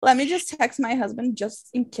Let me just text my husband just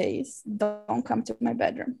in case. Don't come to my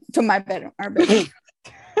bedroom. To my bedroom, our bedroom.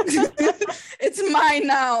 It's mine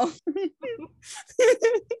now.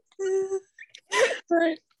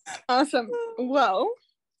 Right. Awesome. Well,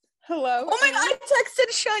 hello. Oh my god, I texted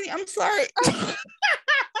Shani. I'm sorry.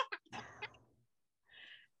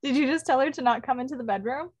 Did you just tell her to not come into the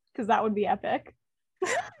bedroom? Because that would be epic.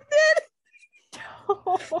 I did.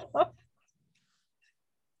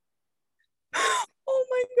 Oh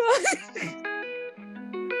my god.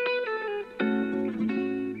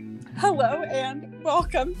 Hello and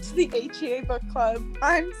welcome to the HEA Book Club.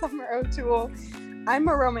 I'm Summer O'Toole. I'm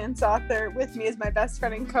a romance author. With me is my best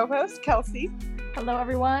friend and co-host, Kelsey. Hello,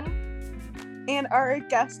 everyone. And our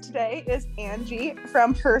guest today is Angie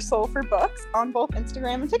from Her Soul for Books on both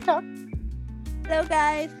Instagram and TikTok. Hello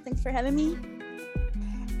guys, thanks for having me.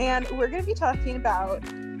 And we're going to be talking about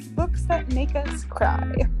books that make us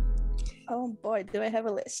cry. Oh boy, do I have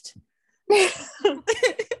a list.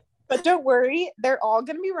 But don't worry, they're all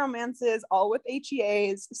going to be romances, all with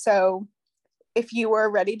HEAs. So if you are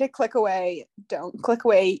ready to click away, don't click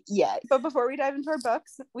away yet. But before we dive into our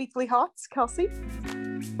books, weekly hots, Kelsey.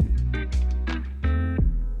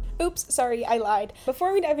 Oops, sorry, I lied.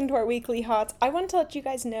 Before we dive into our weekly hots, I want to let you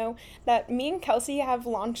guys know that me and Kelsey have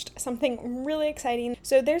launched something really exciting.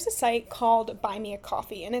 So there's a site called Buy Me a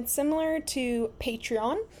Coffee, and it's similar to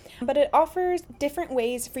Patreon, but it offers different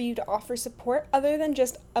ways for you to offer support other than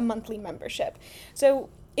just a monthly membership.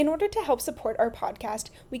 So in order to help support our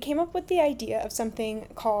podcast, we came up with the idea of something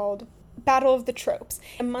called Battle of the Tropes,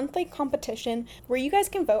 a monthly competition where you guys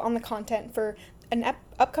can vote on the content for an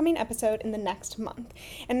upcoming episode in the next month.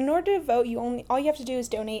 And in order to vote, all you have to do is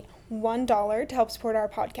donate $1 to help support our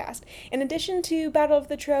podcast. In addition to Battle of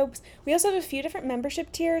the Tropes, we also have a few different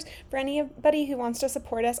membership tiers for anybody who wants to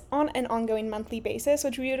support us on an ongoing monthly basis,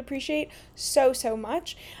 which we would appreciate so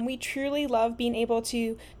much. We truly love being able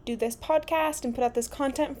to do this podcast and put out this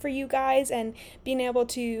content for you guys, and being able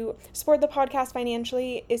to support the podcast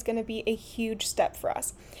financially is going to be a huge step for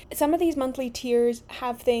us. Some of these monthly tiers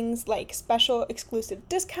have things like special exclusive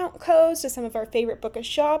discount codes to some of our favorite bookish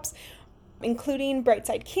shops, including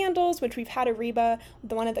Brightside Candles, which we've had Ariba,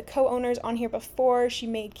 one of the co-owners, on here before. She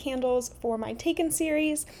made candles for my Taken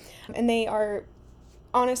series, and they are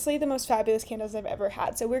honestly the most fabulous candles I've ever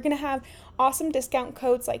had. So we're going to have awesome discount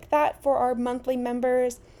codes like that for our monthly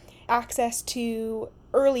members, access to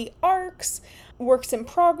early ARCs, works in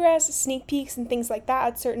progress, sneak peeks, and things like that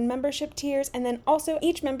at certain membership tiers. And then also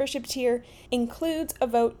each membership tier includes a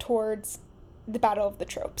vote towards the Battle of the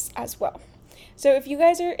Tropes as well. So if you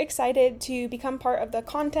guys are excited to become part of the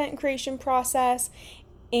content creation process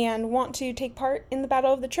and want to take part in the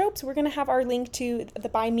Battle of the Tropes, we're going to have our link to the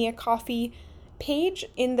Buy Me a Coffee page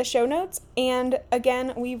in the show notes. And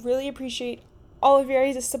again, we really appreciate all of your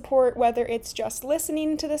guys' support, whether it's just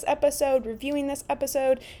listening to this episode, reviewing this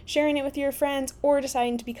episode, sharing it with your friends, or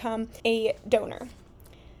deciding to become a donor.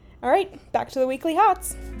 All right, back to the weekly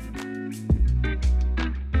hots.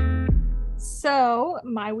 So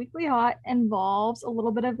my weekly hot involves a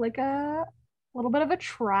little bit of a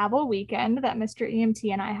travel weekend that Mr.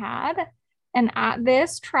 EMT and I had. And at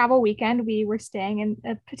this travel weekend, we were staying in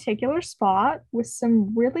a particular spot with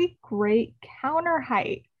some really great counter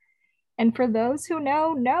height. And for those who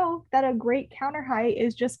know that a great counter height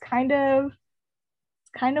is just kind of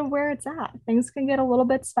where it's at. Things can get a little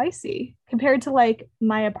bit spicy compared to like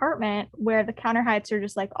my apartment, where the counter heights are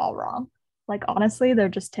just like all wrong. Like honestly, they're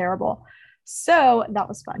just terrible. So that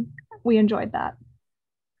was fun. We enjoyed that.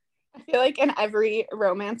 I feel like in every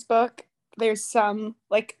romance book, there's some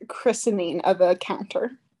like christening of a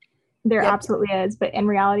counter. There absolutely is. But in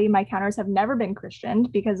reality, my counters have never been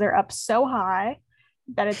christened because they're up so high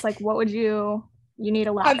that it's like, what would you need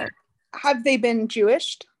a ladder. Have they been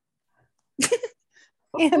Jewished?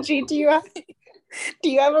 Angie, do you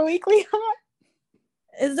have a weekly hot?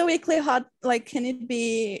 Is the weekly hot, like, can it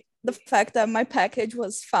be the fact that my package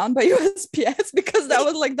was found by USPS? Because that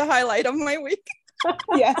was like the highlight of my week.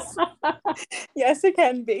 Yes. Yes, it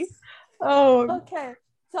can be. Oh, Okay.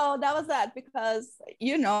 So that was that, because,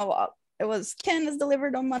 it was Candace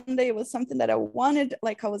delivered on Monday. It was something that I wanted,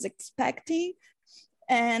 like I was expecting.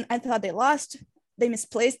 And I thought they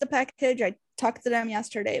misplaced the package. I talked to them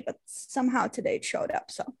yesterday, but somehow today it showed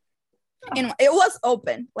up. So anyway, it was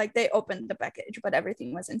open. Like they opened the package, but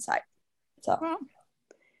everything was inside. So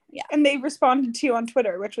yeah. And they responded to you on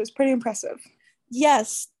Twitter, which was pretty impressive.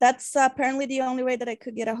 Yes, that's apparently the only way that I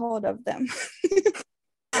could get a hold of them.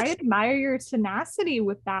 I admire your tenacity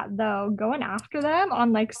with that, though, going after them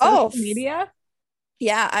on like social media.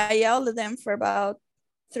 Yeah, I yelled at them for about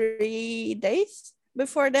 3 days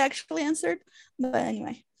before they actually answered. But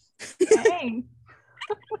anyway, Dang.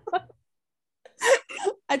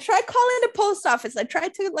 I tried calling the post office. I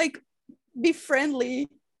tried to like be friendly,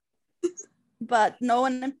 but no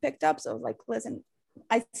one picked up. So I was like, listen,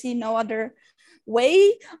 I see no other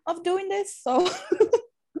way of doing this. So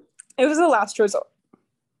It was the last resort.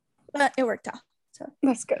 but it worked out. So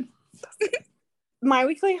That's good. My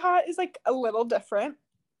weekly hot is like a little different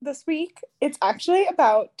this week. It's actually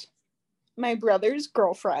about my brother's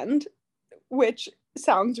girlfriend, which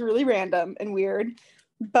sounds really random and weird,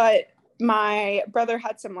 but my brother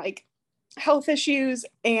had some like health issues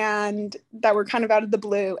and that were kind of out of the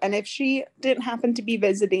blue. And if she didn't happen to be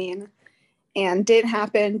visiting and didn't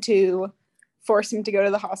happen to force him to go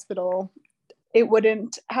to the hospital, it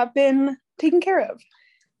wouldn't have been taken care of.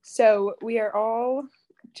 So we are all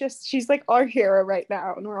just, she's like our hero right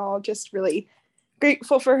now. And we're all just really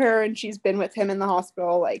grateful for her. And she's been with him in the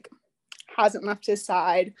hospital, like hasn't left his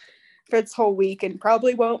side for this whole week and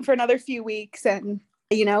probably won't for another few weeks. And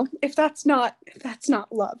you know, if that's not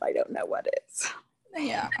love, I don't know what is.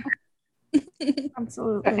 yeah.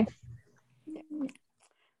 Absolutely.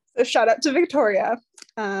 So shout out to Victoria,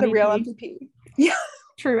 the real MVP. Yeah.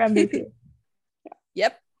 True MVP.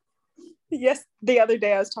 Yep. Yes, the other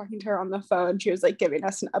day I was talking to her on the phone. She was like giving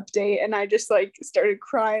us an update and I just like started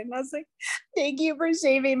crying. I was like, thank you for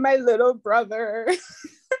saving my little brother.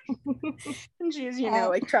 And she's, you know,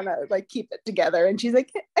 like trying to like keep it together. And she's like,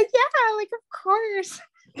 yeah, like of course.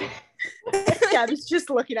 Gabby's just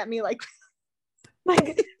looking at me like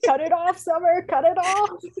cut it off, Summer, cut it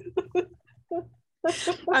off.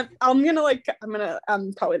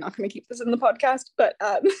 I'm probably not gonna keep this in the podcast, but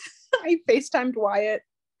I FaceTimed Wyatt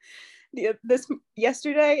this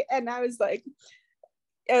yesterday and I was like,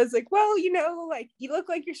 well, you know, like you look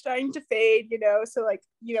like you're starting to fade, you know, so like,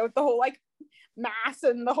 you know, the whole like mass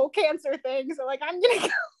and the whole cancer thing, so like I'm gonna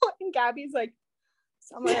go. And Gabby's like,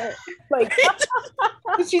 Summer, like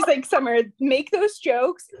she's like, Summer, make those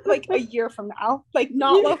jokes like a year from now, like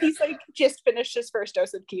not while he's like just finished his first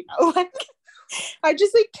dose of chemo. Like I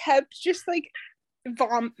just like kept just like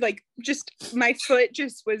like just my foot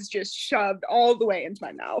just was just shoved all the way into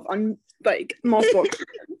my mouth on like multiple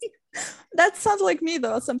occasions. That sounds like me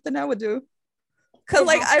though, something I would do. Cause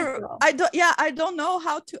like I don't know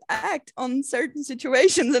how to act on certain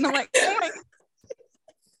situations, and I'm like, oh my.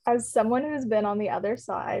 As someone who's been on the other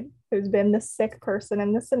side, who's been the sick person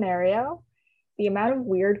in the scenario, the amount of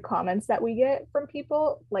weird comments that we get from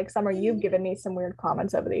people, like Summer, you've given me some weird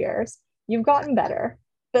comments over the years. You've gotten better.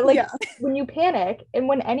 But like when you panic, and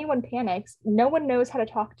when anyone panics, no one knows how to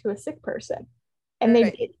talk to a sick person.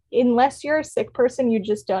 And unless you're a sick person, you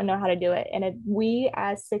just don't know how to do it. And we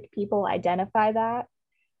as sick people identify that.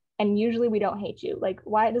 And usually we don't hate you. Like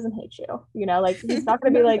Wyatt doesn't hate you. You know, like he's not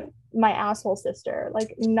going to be like my asshole sister.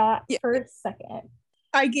 Like not for a second.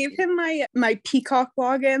 I gave him my Peacock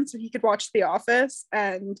login so he could watch The Office.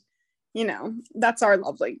 And, you know, that's our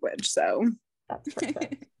love language. So that's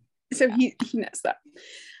perfect. So he knows that.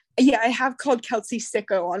 Yeah, I have called Kelsey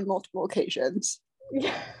sicko on multiple occasions.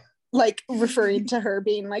 Yeah. Like referring to her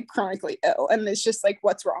being like chronically ill. And it's just like,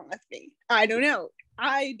 what's wrong with me? I don't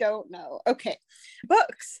know. Okay.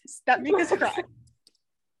 Books that make us cry.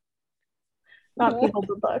 Not people,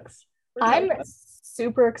 but books. I'm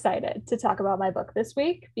super excited to talk about my book this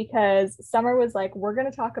week because Summer was like, we're going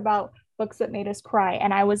to talk about books that made us cry.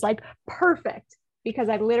 And I was like, perfect. Because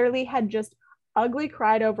I literally had just ugly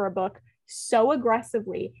cried over a book so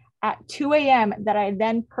aggressively at 2 a.m. that I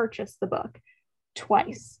then purchased the book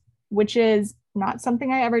twice, which is not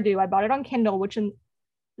something I ever do. I bought it on Kindle, which in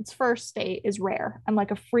its first state is rare. I'm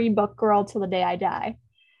like a free book girl till the day I die.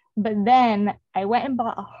 But then I went and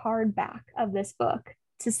bought a hardback of this book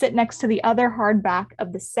to sit next to the other hardback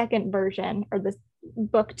of the second version, or the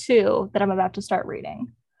book 2 that I'm about to start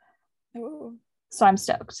reading. Ooh. So I'm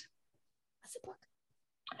stoked. What's the book?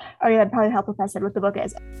 Oh yeah, that'd probably help if I said what the book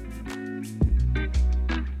is.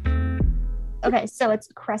 Okay, so it's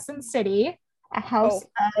Crescent City, A House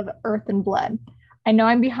of Earth and Blood. I know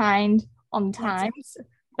I'm behind on times,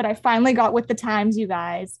 but I finally got with the times, you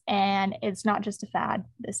guys, and it's not just a fad,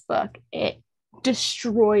 this book. It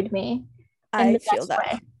destroyed me. I feel that.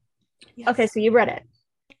 Way. Yes. Okay, so you read it.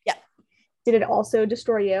 Yeah. Did it also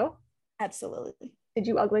destroy you? Absolutely. Did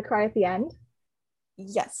you ugly cry at the end?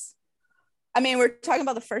 Yes. I mean, we're talking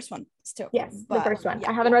about the first one still. Yes, the first one. Yeah.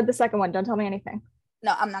 I haven't read the second one. Don't tell me anything.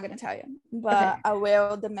 No, I'm not going to tell you. But I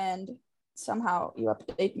will demand somehow you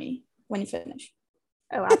update me when you finish.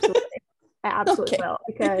 Oh, absolutely. I absolutely will,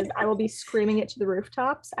 because I will be screaming it to the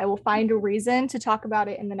rooftops. I will find a reason to talk about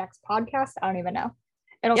it in the next podcast. I don't even know.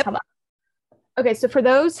 It'll come up. Okay, so for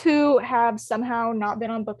those who have somehow not been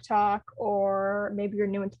on Book Talk, or maybe you're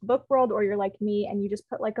new into the book world, or you're like me and you just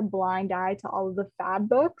put like a blind eye to all of the fad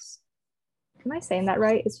books. Am I saying that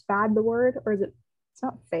right? Is fad the word, or is it? It's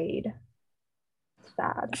not fade.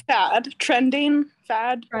 Fad. Trending,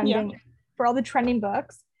 fad. Trending. Yeah. For all the trending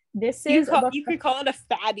books, this is you could call it a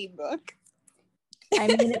faddy book. I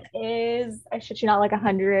mean, it is, I shit you not, like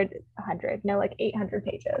 100, no, like 800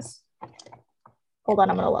 pages. Hold on,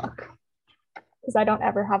 I'm gonna look. Because I don't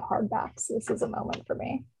ever have hardbacks. This is a moment for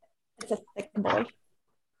me. It's a thick boy.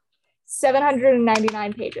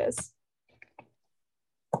 799 pages.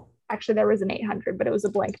 Actually, there was an 800, but it was a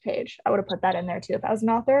blank page. I would have put that in there too if I was an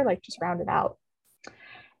author, like just round it out.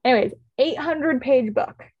 Anyways, 800-page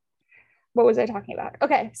book. What was I talking about?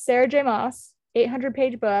 Okay, Sarah J. Maas,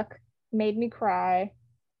 800-page book, made me cry.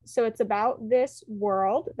 So it's about this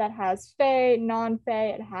world that has fae,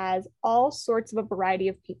 non-fae. It has all sorts of a variety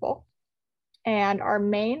of people. And our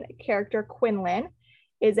main character, Quinlan,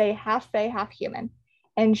 is a half fae, half human.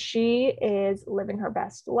 And she is living her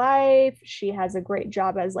best life. She has a great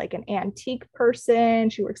job as like an antique person.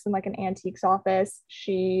 She works in like an antiques office.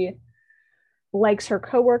 She likes her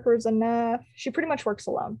coworkers enough. She pretty much works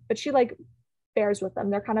alone, but she like bears with them.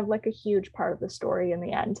 They're kind of like a huge part of the story in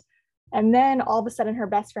the end. And then all of a sudden her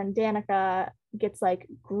best friend Danica gets like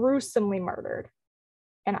gruesomely murdered.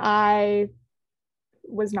 And I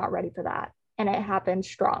was not ready for that. And it happened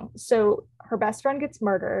strong. So her best friend gets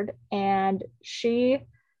murdered and she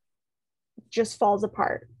just falls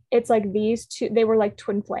apart. It's like these two, they were like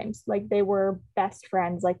twin flames, like they were best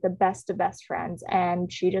friends, like the best of best friends,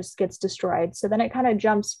 and she just gets destroyed. So then it kind of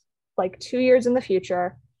jumps like 2 years in the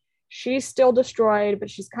future. She's still destroyed, but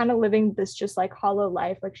she's kind of living this just like hollow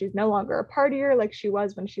life. Like she's no longer a partier like she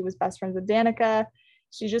was when she was best friends with Danica.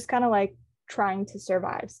 She's just kind of like trying to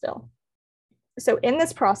survive still. So in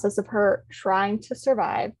this process of her trying to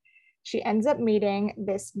survive, she ends up meeting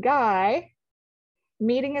this guy.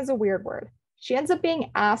 Meeting is a weird word. She ends up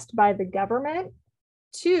being asked by the government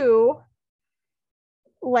to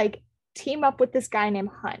like team up with this guy named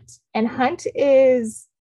Hunt. And Hunt is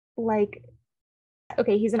like,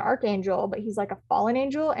 okay, he's an archangel, but he's like a fallen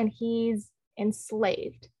angel and he's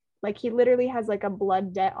enslaved. Like he literally has like a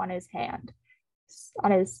blood debt on his hand,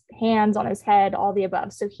 on his hands, on his head, all the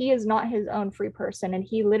above. So he is not his own free person, and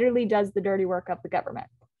he literally does the dirty work of the government.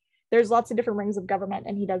 There's lots of different rings of government,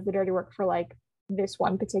 and he does the dirty work for like this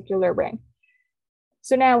one particular ring.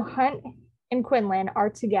 So now Hunt and Quinlan are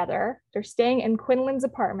together. They're staying in Quinlan's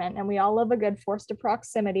apartment, and we all love a good forced to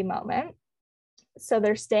proximity moment. So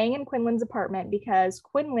they're staying in Quinlan's apartment because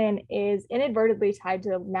Quinlan is inadvertently tied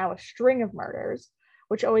to now a string of murders,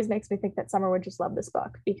 which always makes me think that Summer would just love this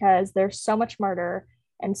book because there's so much murder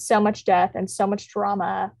and so much death and so much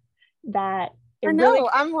drama that it really...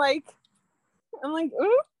 I'm like,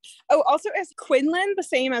 ooh. Oh, also is Quinlan the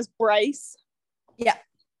same as Bryce? Yeah.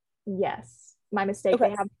 Yes. My mistake. Okay.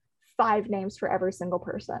 They have 5 names for every single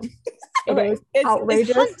person. It okay. is outrageous.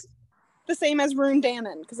 Is Hunt the same as Rune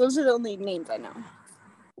Dannon? Because those are the only names I know.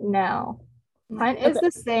 No. Hunt is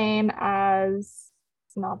the same as,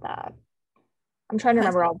 it's not that. I'm trying to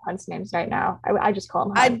remember all Hunt's names right now. I just call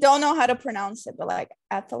him Hunt. I don't know how to pronounce it, but like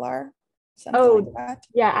Athalar. Like that.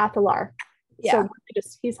 Yeah, Athalar. Yeah. So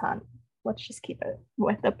he's Hunt. Let's just keep it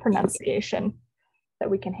with the pronunciation that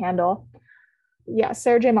we can handle. Yeah,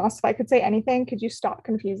 Sarah J. Maas, if I could say anything, could you stop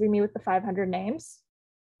confusing me with the 500 names,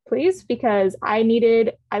 please? Because I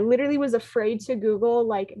literally was afraid to Google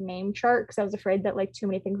like name chart because I was afraid that like too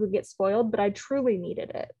many things would get spoiled, but I truly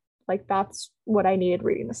needed it. Like that's what I needed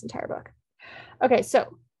reading this entire book. Okay,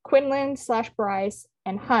 so Quinlan / Bryce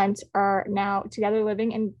and Hunt are now together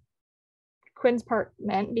living in Quinn's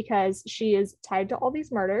apartment because she is tied to all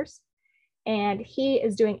these murders, and he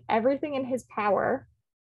is doing everything in his power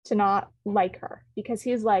to not like her because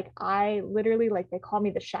he's like, I literally, like, they call me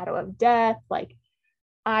the shadow of death, like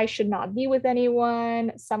I should not be with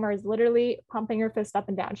anyone. Summer is literally pumping her fist up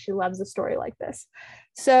and down. She loves a story like this.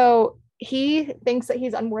 So he thinks that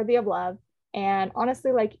he's unworthy of love, and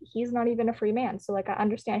honestly, like, he's not even a free man, so like I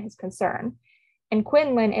understand his concern. And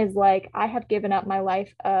Quinlan is like, I have given up my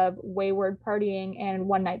life of wayward partying and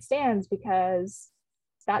one night stands because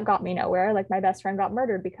that got me nowhere. Like my best friend got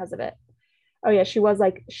murdered because of it. Oh yeah, she was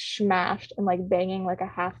like smashed and like banging like a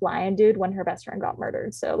half lion dude when her best friend got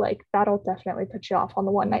murdered. So like that'll definitely put you off on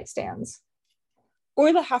the one night stands.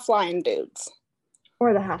 Or the half lion dudes.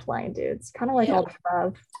 Kind of like all the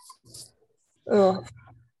above. Oh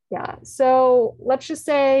yeah. So let's just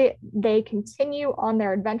say they continue on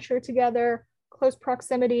their adventure together, close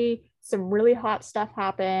proximity, some really hot stuff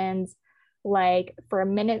happens. Like for a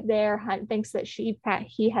minute there, Hunt thinks that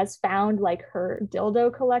he has found like her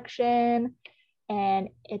dildo collection. And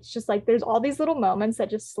it's just like there's all these little moments that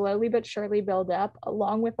just slowly but surely build up,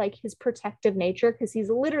 along with like his protective nature, because he's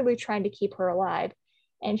literally trying to keep her alive.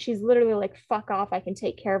 And she's literally like, fuck off, I can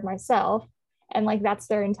take care of myself. And like that's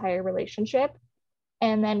their entire relationship.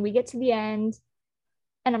 And then we get to the end,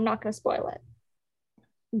 and I'm not going to spoil it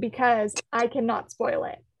because I cannot spoil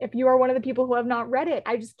it. If you are one of the people who have not read it,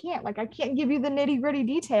 I just can't. Like, I can't give you the nitty gritty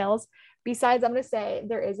details. Besides, I'm going to say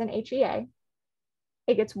there is an HEA.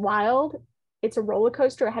 It gets wild. It's a roller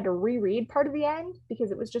coaster. I had to reread part of the end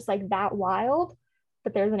because it was just like that wild.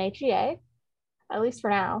 But there's an HEA, at least for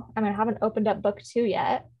now. I mean, I haven't opened up book 2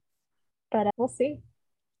 yet, but we'll see.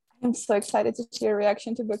 I'm so excited to see your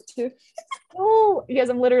reaction to book 2. Oh, because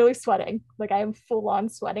I'm literally sweating. Like, I am full on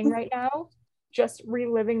sweating right now, just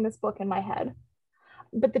reliving this book in my head.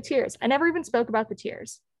 But the tears, I never even spoke about the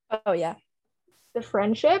tears. Oh, yeah. The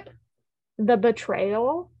friendship, the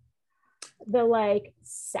betrayal, the like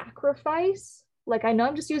sacrifice. Like, I know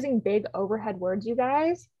I'm just using big overhead words, you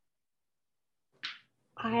guys.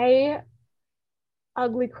 I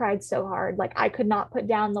ugly cried so hard. Like, I could not put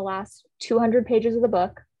down the last 200 pages of the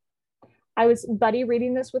book. I was buddy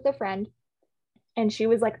reading this with a friend, and she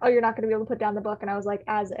was like, oh, you're not going to be able to put down the book. And I was like,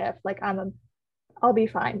 as if, like, I'll be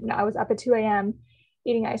fine. No, I was up at 2 a.m.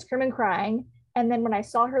 eating ice cream and crying. And then when I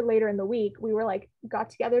saw her later in the week, we were like, got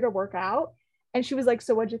together to work out. And she was like,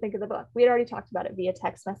 so what'd you think of the book? We had already talked about it via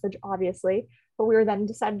text message, obviously, but we were then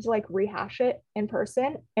decided to like rehash it in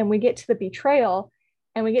person. And we get to the betrayal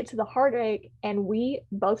and we get to the heartache and we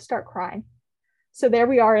both start crying. So there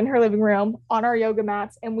we are in her living room on our yoga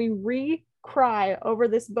mats, and we re-cry over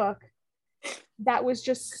this book that was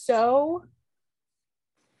just so,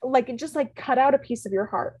 like, it just like cut out a piece of your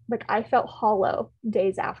heart. Like, I felt hollow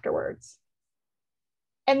days afterwards.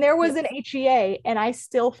 And there was an HEA, and I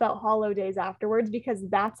still felt hollow days afterwards because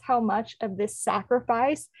that's how much of this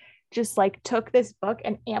sacrifice just like took this book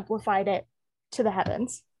and amplified it to the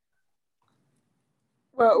heavens.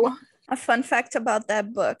 Whoa. A fun fact about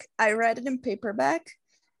that book, I read it in paperback,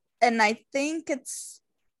 and I think it's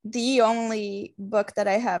the only book that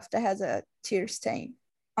I have that has a tear stain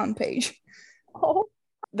on page. Oh,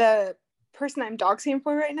 The person I'm dog sitting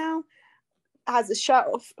for right now has a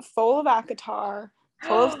shelf full of ACOTAR,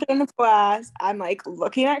 full of stained glass. I'm like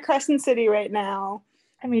looking at Crescent City right now.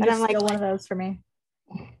 I mean, And just I'm like, steal one of those for me.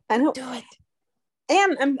 I know. Do it.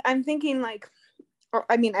 And I'm thinking like, or,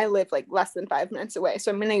 I mean, I live like less than 5 minutes away,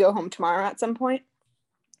 so I'm gonna go home tomorrow at some point.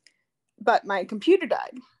 But my computer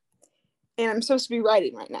died, and I'm supposed to be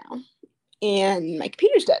writing right now, and my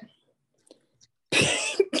computer's dead.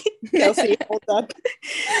 Kelsey, hold up.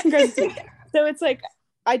 So it's like,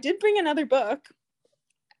 I did bring another book,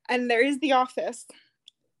 and there is The Office,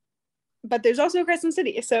 but there's also Crescent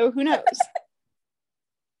City, so who knows?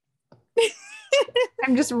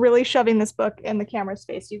 I'm just really shoving this book in the camera's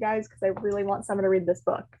face, you guys, because I really want someone to read this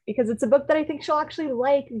book because it's a book that I think she'll actually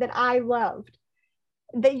like, that I loved.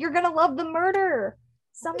 That you're gonna love the murder.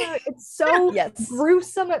 Summer, it's so Yes.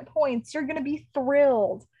 gruesome at points. You're gonna be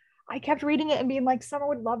thrilled. I kept reading it and being like, Summer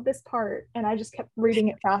would love this part, and I just kept reading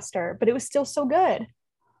it faster, but it was still so good.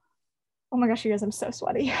 Oh my gosh, you guys, I'm so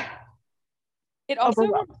sweaty. It also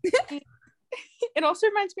Overwhelmed. it also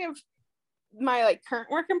reminds me of my like current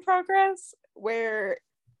work in progress, where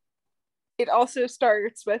it also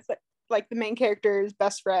starts with like the main character's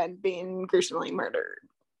best friend being gruesomely murdered.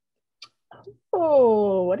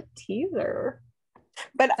 Oh, what a teaser.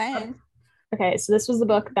 But Okay, so this was the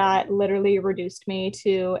book that literally reduced me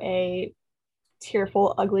to a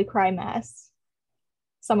tearful, ugly cry mess.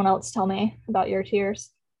 Someone else tell me about your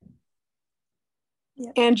tears.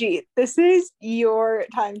 Angie, this is your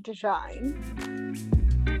time to shine.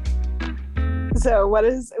 So what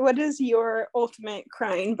is your ultimate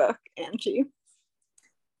crying book, Angie?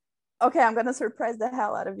 Okay, I'm gonna surprise the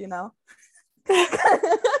hell out of you now.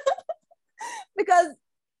 Because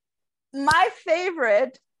my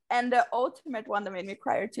favorite and the ultimate one that made me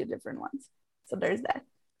cry are two different ones. So there's that.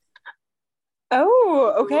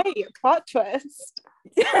 Oh, okay. Plot twist.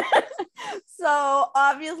 So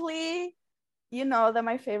obviously, you know that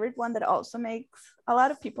my favorite one that also makes a lot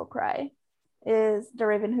of people cry is the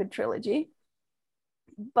Raven Hood trilogy.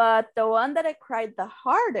 But the one that I cried the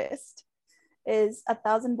hardest is A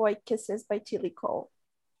Thousand Boy Kisses by Tilly Cole.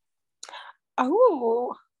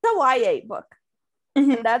 Oh. It's a YA book.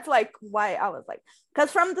 Mm-hmm. And that's like why I was like,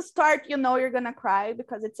 because from the start, you know, you're gonna cry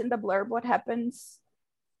because it's in the blurb what happens.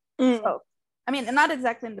 So, I mean, not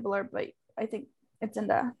exactly in the blurb, but I think it's in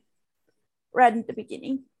the right in the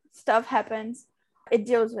beginning. Stuff happens. It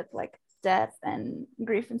deals with like death and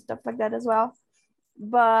grief and stuff like that as well.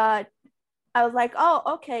 But I was like,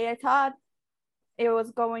 oh, okay. I thought it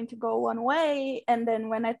was going to go one way, and then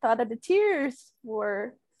when I thought that the tears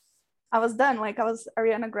were, I was done. Like I was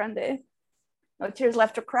Ariana Grande, no tears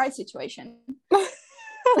left to cry situation.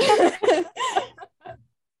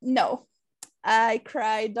 No, I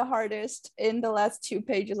cried the hardest in the last 2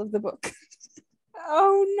 pages of the book.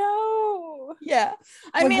 Oh no. Yeah,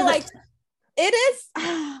 I mean, like, it is.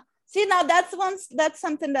 See, now that's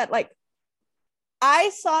something that, like, I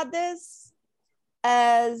saw this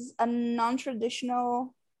as a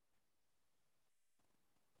non-traditional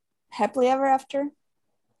happily ever after.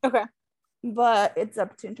 Okay. But it's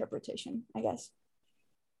up to interpretation, I guess.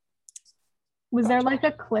 Was there like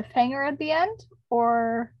a cliffhanger at the end,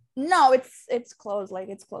 or no? It's closed. Like,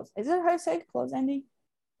 it's closed. Is it how you say it? Closed ending?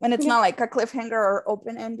 When it's not like a cliffhanger or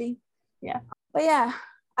open ending. Yeah. But yeah,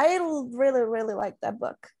 I really, really like that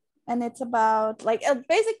book. And it's about, like,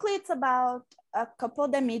 basically it's about a couple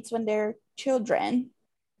that meets when they're children.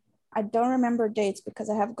 I don't remember dates because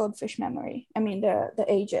I have goldfish memory. I mean, the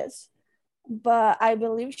ages. But I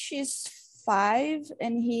believe she's 5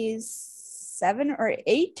 and he's 7 or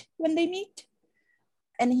 8 when they meet.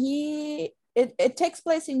 And it takes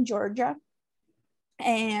place in Georgia.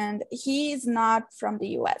 And he's not from the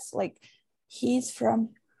US. Like, he's from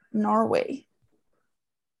Norway.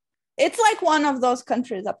 It's like one of those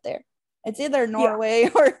countries up there. It's either Norway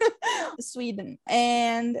or Sweden.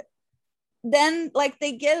 And then, like,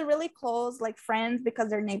 they get really close, like friends, because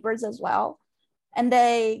they're neighbors as well. And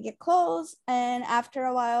they get close. And after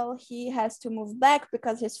a while, he has to move back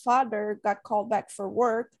because his father got called back for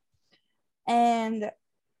work. And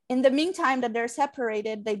in the meantime that they're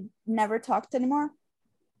separated, they never talked anymore.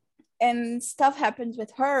 And stuff happens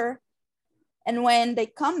with her. And when they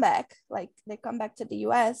come back, like they come back to the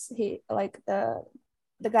US, he, like the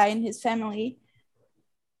guy in his family,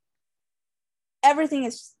 everything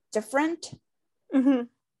is different. Mm-hmm.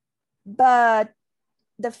 But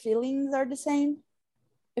the feelings are the same,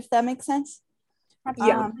 if that makes sense.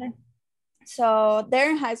 Yeah. So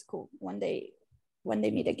they're in high school when they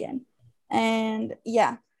meet again. And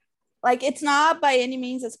yeah, like, it's not by any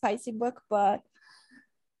means a spicy book, but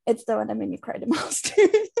it's the one that made me cry the most.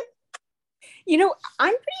 You know,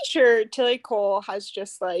 I'm pretty sure Tilly Cole has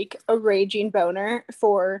just like a raging boner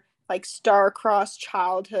for like star-crossed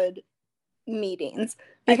childhood meetings,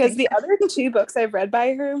 because the other 2 books I've read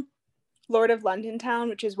by her, Lord of London Town,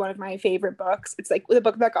 which is one of my favorite books, it's like the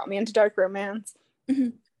book that got me into dark romance. Mm-hmm.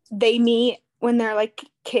 They meet when they're like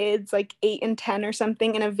kids, like 8 and 10 or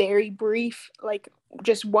something, in a very brief, like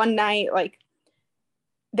just one night, like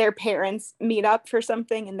their parents meet up for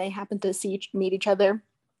something and they happen to meet each other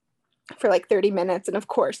for like 30 minutes, and of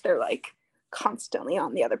course they're like constantly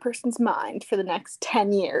on the other person's mind for the next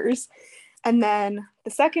 10 years. And then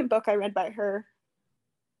the second book I read by her,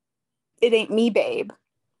 It Ain't Me, Babe,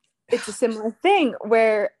 it's a similar thing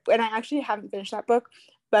where, and I actually haven't finished that book,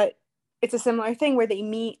 but it's a similar thing where they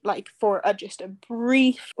meet like for just a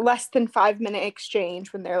brief, less than 5-minute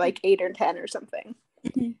exchange when they're like 8 or 10 or something.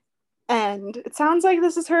 Mm-hmm. And it sounds like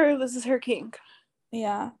this is her kink.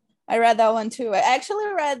 Yeah, I read that one too. I actually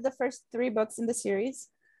read the first 3 books in the series.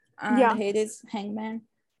 The Hades Hangman,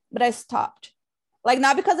 but I stopped. Like,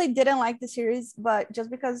 not because I didn't like the series, but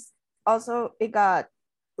just because also it got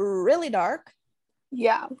really dark.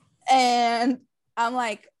 Yeah. And I'm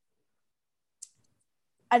like,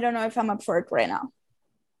 I don't know if I'm up for it right now.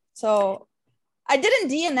 So I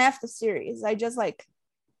didn't DNF the series. I just, like,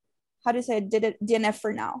 how do you say it? Did it DNF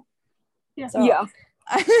for now. Yeah. So yeah.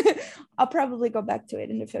 I'll probably go back to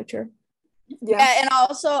it in the future. Yeah. And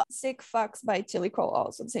also Sick Fucks by Tilly Cole,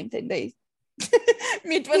 also the same thing. They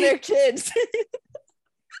meet when they're kids.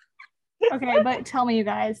 Okay, but tell me, you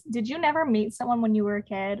guys, did you never meet someone when you were a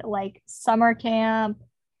kid, like summer camp,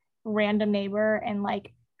 random neighbor, and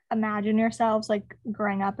like imagine yourselves like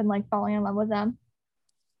growing up and like falling in love with them?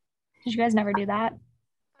 Did you guys never do that?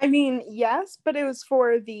 I mean, yes, but it was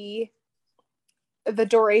for the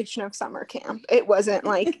duration of summer camp. It wasn't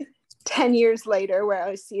like 10 years later where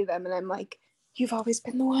I see them and I'm like, you've always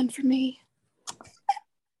been the one for me.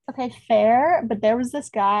 Okay, fair. But there was this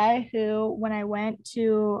guy who, when I went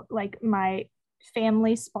to like my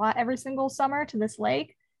family spot every single summer to this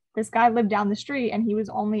lake, this guy lived down the street and he was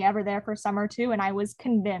only ever there for summer too. And I was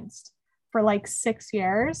convinced for like 6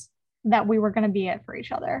 years that we were going to be it for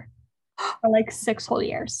each other for like 6 whole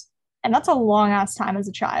years. And that's a long ass time as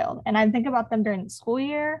a child. And I think about them during the school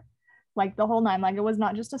year, like the whole 9, like it was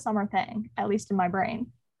not just a summer thing, at least in my brain.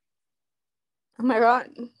 Oh my God.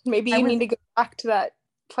 Maybe you need to go back to that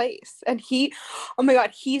place. And oh my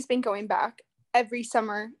God, he's been going back every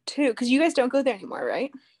summer too, because you guys don't go there anymore,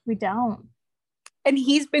 right? We don't. And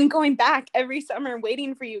he's been going back every summer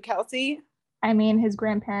waiting for you, Kelsey. I mean, his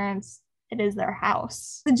grandparents, it is their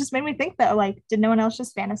house. It just made me think that, like, did no one else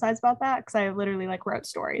just fantasize about that? Because I literally like wrote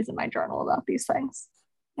stories in my journal about these things.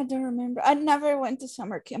 I don't remember. I never went to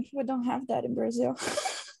summer camp. We don't have that in Brazil.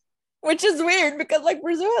 Which is weird because like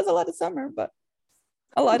Brazil has a lot of summer, but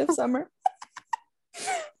a lot of summer.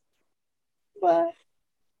 But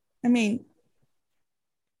I mean,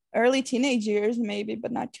 early teenage years maybe,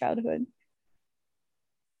 but not childhood.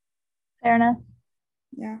 Fair enough.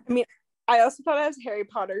 Yeah. I mean, I also thought I was Harry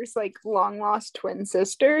Potter's like long lost twin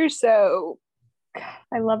sister. So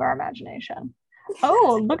I love our imagination.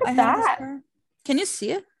 Oh, look at that. Can you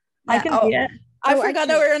see it? I can see it. I forgot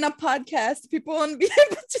that we're in a podcast. People won't be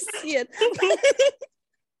able to see it.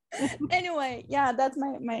 Anyway, yeah, that's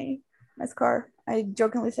my scar. I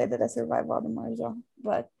jokingly say that I survived Voldemort as well,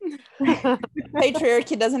 but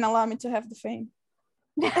patriarchy doesn't allow me to have the fame.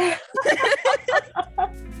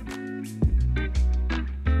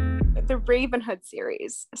 The Ravenhood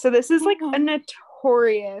series. So this is like a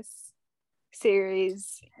notorious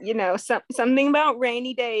series, you know, something about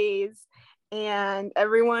rainy days and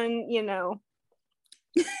everyone, you know,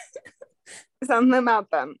 something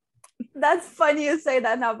about them. That's funny you say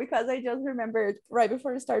that now because I just remembered right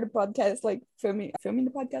before we started the podcast, like filming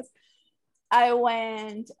the podcast, I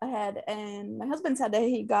went ahead and my husband said that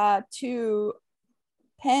he got 2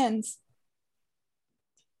 pens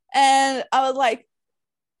and I was like,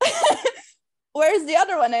 where's the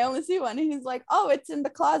other one? I only see one. And he's like, oh, it's in the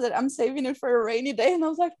closet. I'm saving it for a rainy day. And I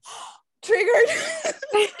was like, triggered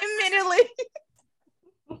immediately.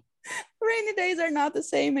 Rainy days are not the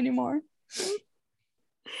same anymore.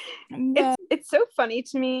 It's so funny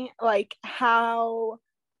to me, like how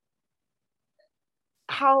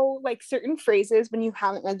like certain phrases when you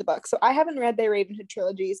haven't read the book. So I haven't read the Ravenhood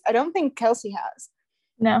trilogies. I don't think Kelsey has.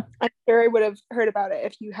 No. I'm sure I would have heard about it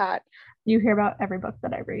if you had. You hear about every book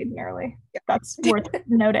that I read nearly. Yeah. That's worth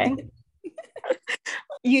noting.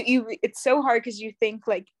 You it's so hard because you think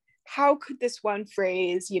like, how could this one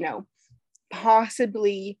phrase, you know,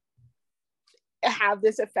 possibly have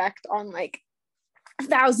this effect on like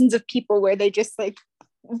thousands of people where they just like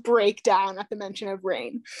break down at the mention of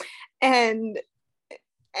rain. And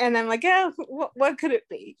I'm like, oh, what could it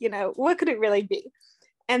be? You know, what could it really be?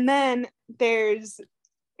 And then there's,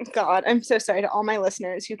 God, I'm so sorry to all my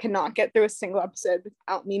listeners who cannot get through a single episode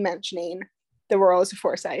without me mentioning the Royals of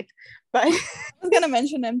Forsyth. But I was gonna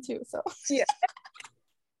mention them too, so yeah.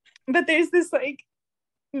 But there's this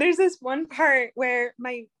one part where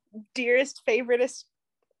my dearest, favoriteest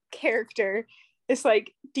character is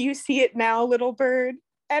like, do you see it now, little bird?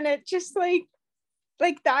 And it just like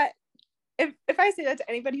that. If I say that to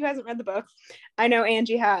anybody who hasn't read the book, I know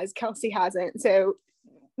Angie has, Kelsey hasn't. So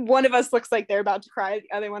one of us looks like they're about to cry,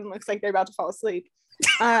 the other one looks like they're about to fall asleep.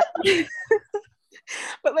 But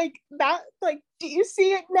like that, like, do you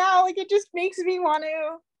see it now? Like, it just makes me want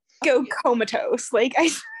to go comatose. Like, I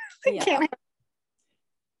can't.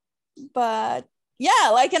 But yeah,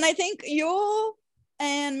 like, and I think you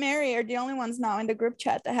and Mary are the only ones now in the group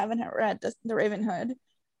chat that haven't read the Ravenhood.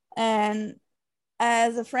 And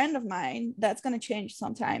as a friend of mine, that's going to change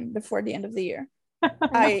sometime before the end of the year.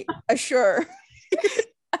 I can assure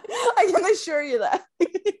you that.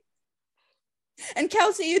 And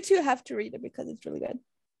Kelsey, you too have to read it because it's really good.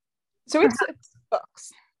 So it's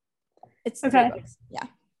books. It's okay. 3 books. Yeah.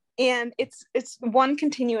 And it's one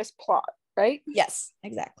continuous plot, right? Yes,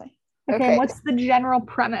 exactly. Okay. What's the general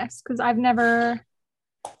premise? Because I've never.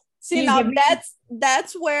 See, now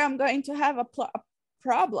that's where I'm going to have a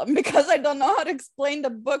problem because I don't know how to explain the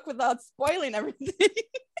book without spoiling everything.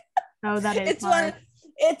 Oh, that is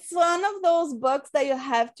it's one of those books that you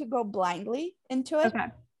have to go blindly into it. Okay.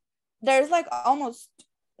 There's like almost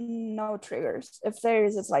no triggers. If there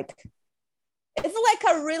is, it's like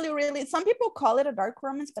a really, really, some people call it a dark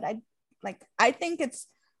romance, but I think it's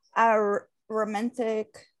a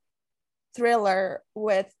romantic thriller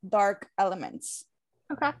with dark elements.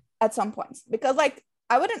 Okay. At some points, because like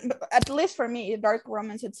I wouldn't, at least for me, dark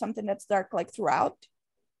romance, it's something that's dark like throughout.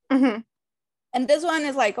 Mm-hmm. And this one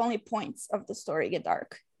is like only points of the story get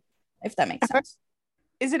dark, if that makes sense.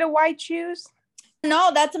 Is it a why choose?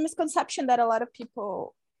 No, that's a misconception that a lot of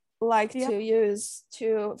people like to use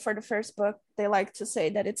for the first book. They like to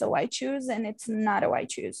say that it's a why choose, and it's not a why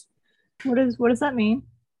choose. What does that mean?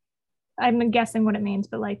 I'm guessing what it means,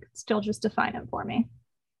 but like still just define it for me.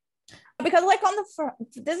 Because like on the front,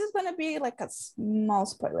 this is going to be like a small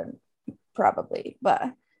spoiler probably,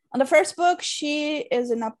 but on the first book, she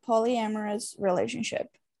is in a polyamorous relationship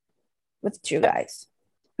with 2 guys.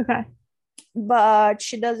 Okay. but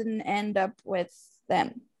she doesn't end up with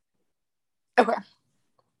them. Okay.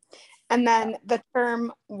 And then the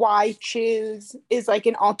term "why choose" is like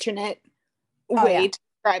an alternate way to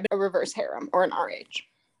describe a reverse harem or an RH.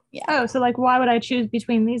 Yeah. Oh, so like, why would I choose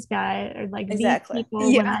between these guys or like Exactly. these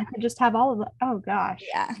people when I could just have all of them? Oh gosh.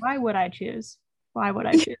 Yeah. Why would I choose? Why would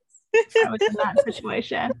I choose? I was in that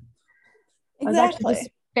situation. Exactly. I was actually just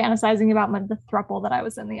fantasizing about the throuple that I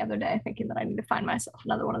was in the other day, thinking that I need to find myself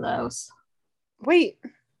another one of those. Wait.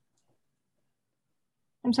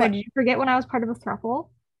 I'm sorry, did you forget when I was part of a throuple?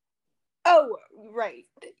 Oh, right.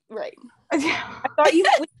 I thought you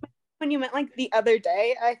when you meant like the other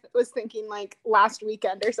day. I was thinking like last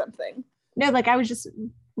weekend or something. No, like I was just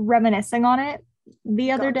reminiscing on it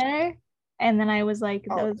the other day, and then I was like,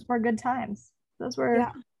 those were good times. Those were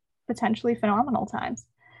potentially phenomenal times.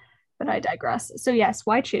 But I digress. So yes,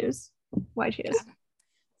 why choose? Why choose?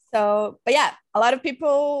 So, but yeah, a lot of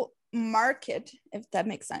people mark it, if that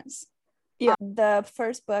makes sense. Yeah. The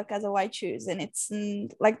first book as a why choose, and it's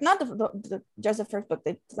like not just the first book,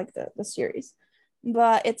 it's like the series,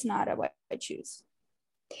 but it's not a why choose.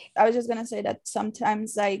 I was just gonna say that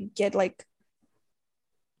sometimes I get like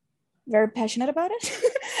very passionate about it.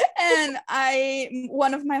 And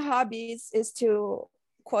one of my hobbies is to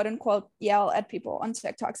quote unquote yell at people on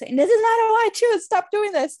TikTok saying, "This is not a why choose, stop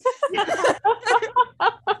doing this."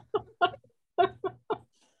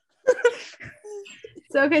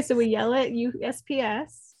 So we yell at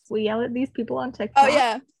USPS, we yell at these people on TikTok. Oh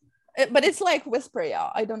yeah, but it's like whisper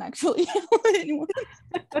yell. I don't actually yell at anyone.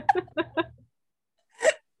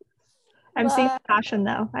 I'm seeing passion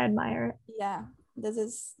though. I admire it. Yeah,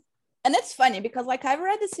 and it's funny because like I've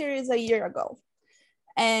read the series a year ago,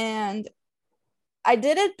 and I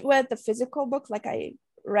did it with the physical book, like I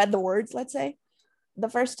read the words, let's say, the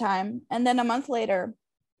first time, and then a month later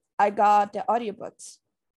I got the audiobooks.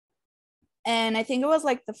 And I think it was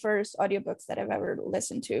like the first audiobooks that I've ever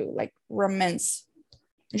listened to, like romance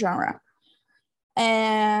genre.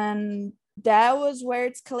 And that was where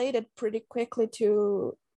it escalated pretty quickly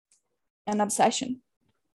to an obsession.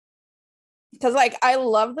 Because like I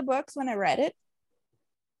loved the books when I read it.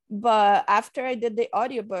 But after I did the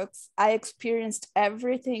audiobooks, I experienced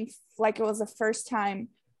everything like it was the first time,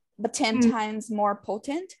 but 10 times more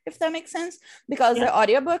potent, if that makes sense. Because the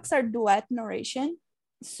audiobooks are duet narration.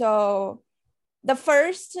 So the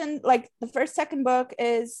second book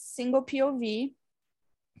is single POV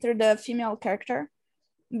through the female character,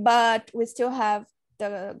 but we still have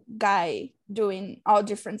the guy doing all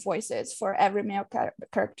different voices for every male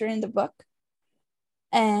character in the book.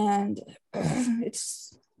 And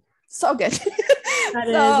it's so good. That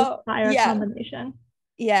is a fire combination.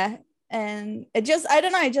 Yeah. And it just, I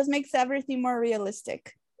don't know, it just makes everything more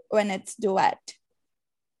realistic when it's duet.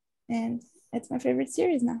 And it's my favorite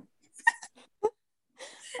series now.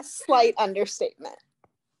 A slight understatement.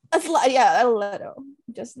 A little.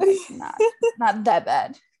 Just like not that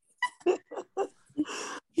bad.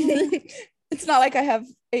 It's not like I have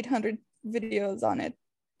 800 videos on it.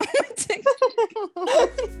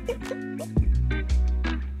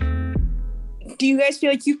 Do you guys feel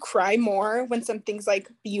like you cry more when something's like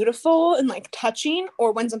beautiful and like touching,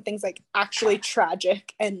 or when something's like actually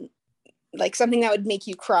tragic and like something that would make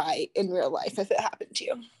you cry in real life if it happened to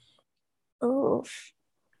you? Oh,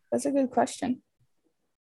 that's a good question.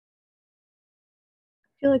 I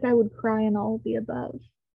feel like I would cry in all of the above.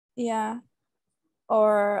 Yeah.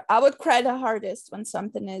 Or I would cry the hardest when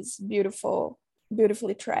something is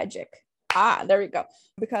beautifully tragic. There we go.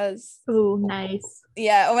 Because nice.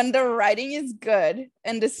 Yeah, when the writing is good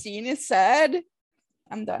and the scene is sad,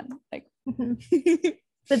 I'm done. Like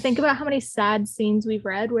But think about how many sad scenes we've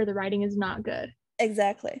read where the writing is not good.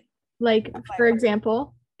 Exactly. Like, for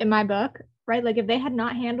example, in my book, right? Like if they had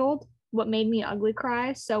not handled What Made Me Ugly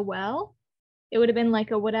cry so well, it would have been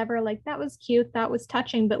like a whatever, like that was cute, that was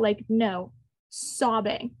touching, but like no,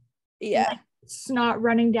 sobbing. Yeah. Like, snot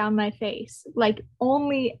running down my face. Like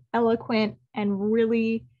only eloquent and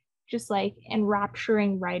really just like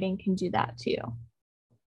enrapturing writing can do that too.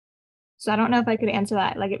 So I don't know if I could answer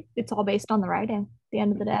that. Like it's all based on the writing at the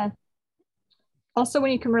end of the day. Also,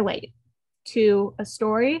 when you can relate to a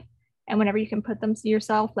story and whenever you can put them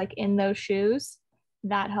yourself like in those shoes,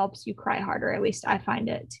 that helps you cry harder. At least I find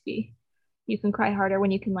it to be. You can cry harder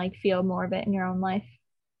when you can like feel more of it in your own life.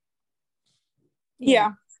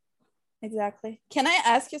 Yeah. Exactly. Can I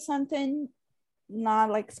ask you something?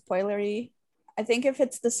 Not like spoilery. I think if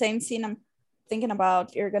it's the same scene I'm thinking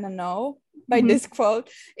about, you're gonna know by this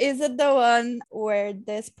quote. Is it the one where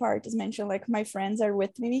this part is mentioned, like my friends are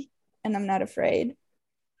with me and I'm not afraid?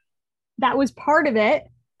 That was part of it.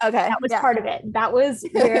 Okay. That was part of it. That was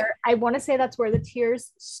where I want to say that's where the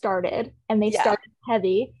tears started, and they started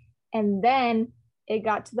heavy. And then it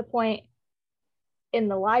got to the point in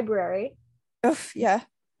the library. Oof, yeah. Do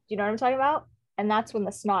you know what I'm talking about? And that's when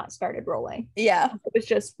the snot started rolling. Yeah. It was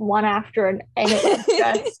just one after, and it was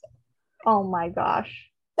just, oh my gosh.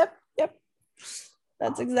 Yep.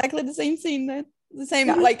 That's exactly the same scene. The same,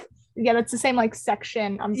 Yeah. like. Yeah, that's the same, like,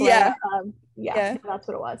 section umbrella. Yeah. That's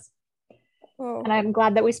what it was. Oh. And I'm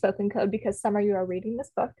glad that we spoke in code, because Summer, you are reading this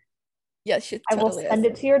book. Yes, she I will totally send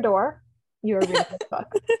is. it to your door. You are reading this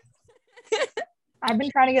book. I've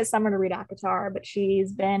been trying to get Summer to read ACOTAR, but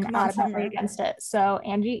she's been adamantly against it. So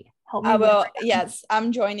Angie, help me. I will. Yes,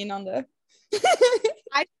 I'm joining on the.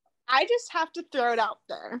 I just have to throw it out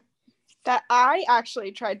there that I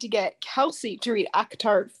actually tried to get Kelsey to read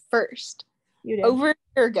ACOTAR first. You did. Over a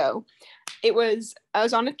year ago. I was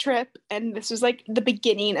on a trip, and this was like the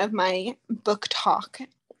beginning of my book talk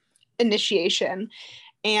initiation.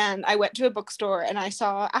 And I went to a bookstore and I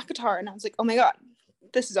saw ACOTAR, and I was like, oh my God,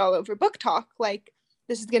 this is all over book talk. Like,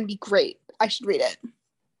 this is going to be great. I should read it.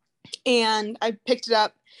 And I picked it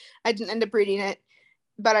up. I didn't end up reading it,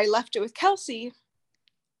 but I left it with Kelsey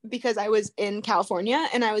because I was in California,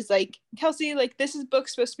 and I was like, Kelsey, like, this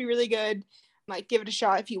book's supposed to be really good. Like, give it a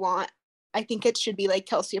shot if you want. I think it should be like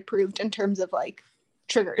Kelsey approved in terms of like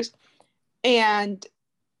triggers. And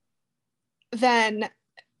then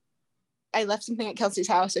I left something at Kelsey's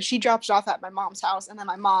house. So she dropped it off at my mom's house, and then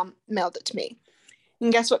my mom mailed it to me.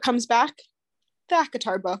 And guess what comes back? The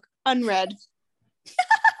ACOTAR book, unread.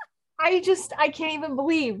 I can't even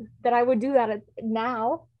believe that I would do that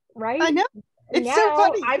now, right? I know. It's now, so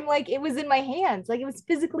funny. I'm like, it was in my hands. Like, it was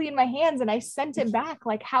physically in my hands, and I sent it back.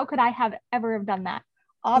 Like, how could I have ever have done that?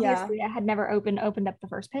 Obviously, I had never opened up the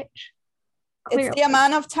first page. Clearly. It's the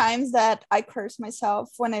amount of times that I curse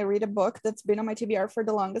myself when I read a book that's been on my TBR for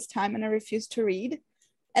the longest time and I refuse to read.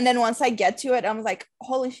 And then once I get to it, I'm like,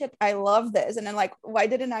 holy shit, I love this. And then like, why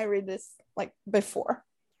didn't I read this like before?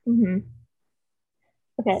 Mm-hmm.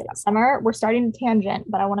 Okay, Summer, we're starting to tangent,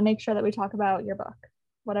 but I want to make sure that we talk about your book,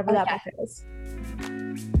 whatever that book is.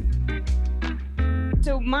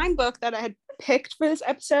 So my book that I had picked for this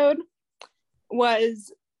episode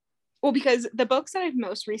was, well, because the books that I've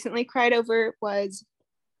most recently cried over was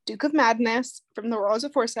Duke of Madness from the Worlds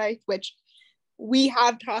of Forsyth, which we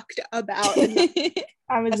have talked about.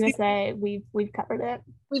 I was gonna say we've covered it.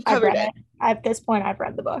 We've covered it. At this point, I've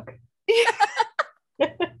read the book.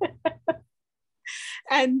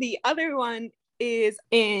 And the other one is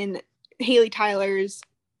in Haley Tyler's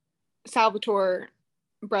Salvatore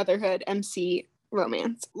Brotherhood MC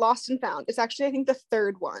romance, Lost and Found. It's actually, I think, the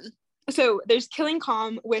third one. So there's Killing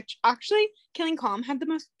Calm, which actually Killing Calm had the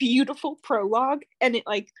most beautiful prologue, and it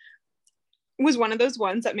like was one of those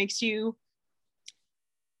ones that makes you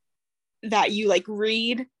like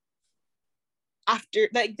read after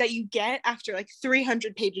that you get after like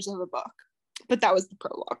 300 pages of a book. But that was the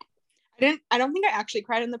prologue. I don't think I actually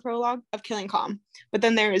cried in the prologue of Killing Calm, but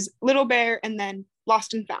then there's Little Bear and then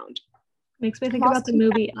Lost and Found. Makes me think about the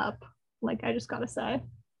movie Up. Like, I just gotta say.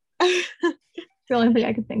 The only thing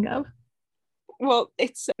I could think of. Well,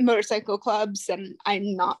 it's motorcycle clubs, and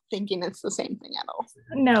I'm not thinking it's the same thing at all.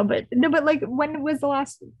 No, but like, when was the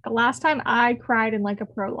last time I cried in like a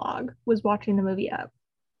prologue was watching the movie Up.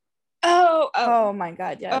 Oh my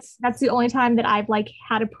God, yes. That's the only time that I've like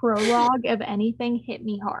had a prologue of anything hit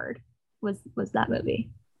me hard was that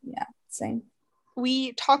movie. Yeah, same.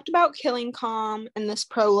 We talked about Killing Calm and this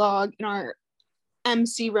prologue in our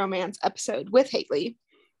MC romance episode with Haley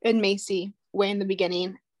and Macy way in the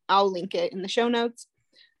beginning. I'll link it in the show notes.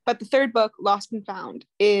 But the third book, Lost and Found,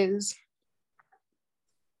 is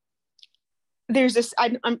there's this, I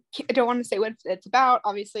don't want to say what it's about,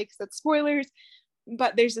 obviously, because that's spoilers,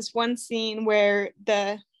 but there's this one scene where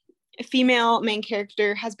the female main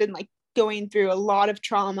character has been like going through a lot of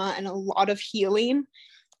trauma and a lot of healing.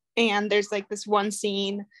 And there's like this one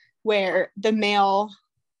scene where the male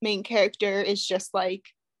main character is just like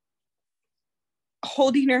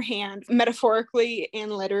holding her hand metaphorically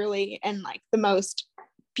and literally in like the most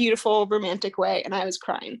beautiful romantic way, and I was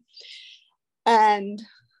crying. And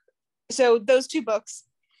so those two books,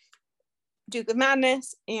 Duke of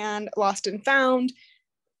Madness and Lost and Found,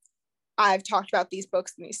 I've talked about these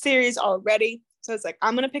books in these series already, so it's like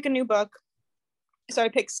I'm gonna pick a new book. So I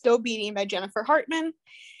picked Still Beating by Jennifer Hartman,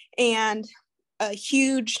 and a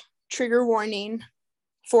huge trigger warning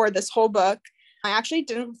for this whole book, I actually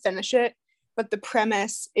didn't finish it, but the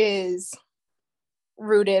premise is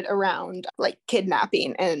rooted around like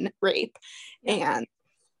kidnapping and rape. Yeah. And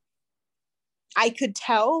I could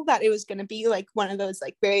tell that it was going to be like one of those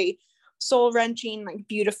like very soul-wrenching, like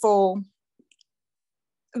beautiful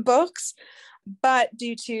books. But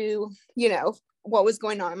due to, you know, what was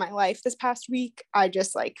going on in my life this past week, I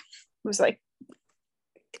just like was like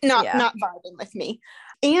not vibing with me.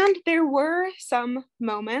 And there were some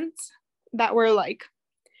moments that were like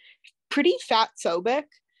pretty fat phobic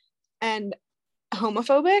and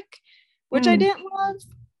homophobic, which I didn't love,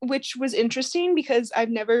 which was interesting because I've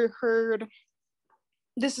never heard,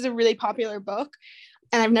 this is a really popular book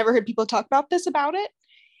and I've never heard people talk about it.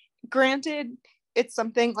 Granted, it's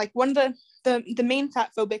something like one of the main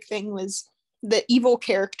fat phobic thing was the evil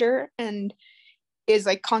character, and is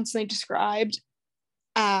like constantly described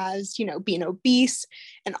as, you know, being obese,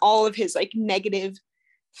 and all of his like negative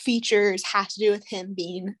features have to do with him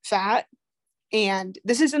being fat. And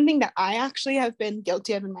this is something that I actually have been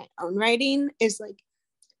guilty of in my own writing, is like,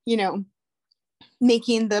 you know,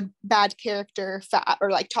 making the bad character fat,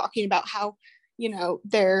 or like talking about how, you know,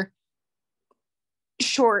 they're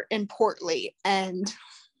short and portly. And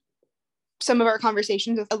some of our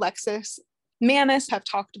conversations with Alexis Manis have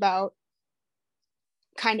talked about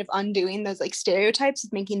kind of undoing those like stereotypes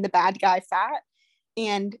of making the bad guy fat,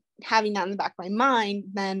 and having that in the back of my mind.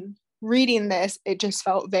 Then reading this, it just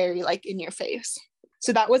felt very like in your face,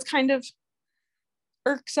 so that was kind of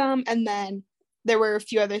irksome. And then there were a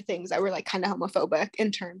few other things that were like kind of homophobic,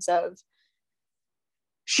 in terms of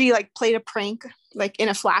she like played a prank, like in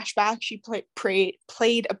a flashback she played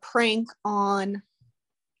a prank on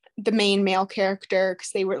the main male character,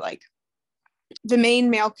 because they were like, the main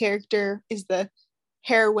male character is the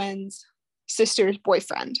heroine's sister's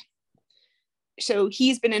boyfriend, so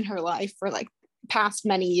he's been in her life for like past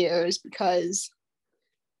many years because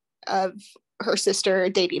of her sister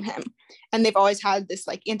dating him, and they've always had this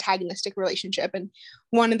like antagonistic relationship. And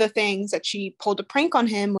one of the things that she pulled a prank on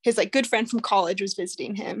him, his like good friend from college was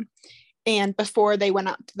visiting him, and before they went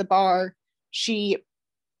out to the bar, she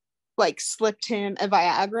like slipped him a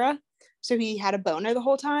Viagra, so he had a boner the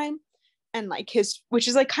whole time. And like which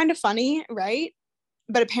is like kind of funny, right?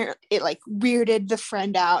 But apparently it like weirded the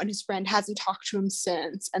friend out, and his friend hasn't talked to him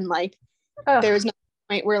since. And like there was no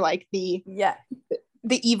point where like the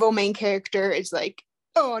evil main character is like,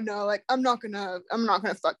 oh no, like I'm not gonna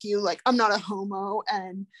fuck you, like I'm not a homo.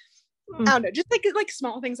 And I don't know, just like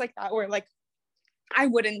small things like that, where like I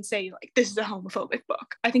wouldn't say like this is a homophobic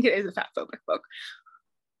book. I think it is a fat phobic book.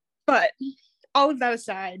 But all of that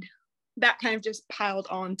aside, that kind of just piled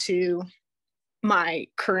onto my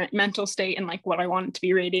current mental state and like what I wanted to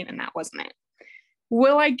be reading, and that wasn't it.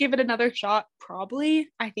 Will I give it another shot? Probably.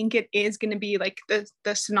 I think it is going to be like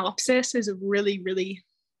the synopsis is a really, really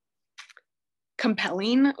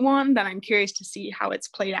compelling one that I'm curious to see how it's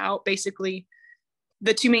played out. Basically,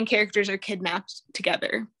 the two main characters are kidnapped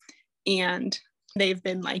together, and they've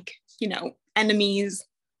been like, you know, enemies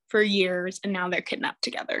for years, and now they're kidnapped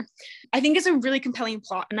together. I think it's a really compelling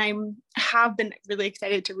plot, and I have been really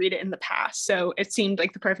excited to read it in the past, so it seemed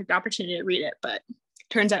like the perfect opportunity to read it, but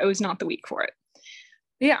turns out it was not the week for it.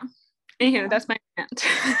 But yeah, anywho, that's my rant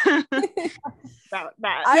about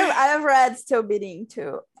that. I've read Still Beating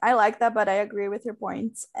too. I like that, but I agree with your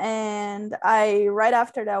points. And right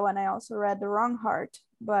after that one, I also read The Wrong Heart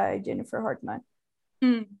by Jennifer Hartman.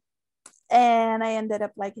 And I ended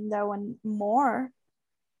up liking that one more.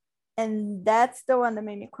 And that's the one that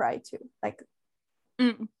made me cry too. Like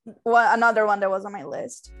another one that was on my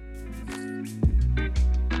list.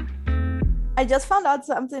 I just found out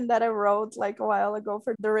something that I wrote like a while ago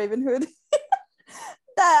for the Ravenhood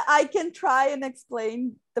that I can try and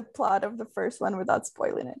explain the plot of the first one without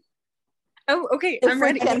spoiling it. Oh, okay. If I'm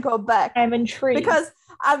ready. We can go back. I'm intrigued. Because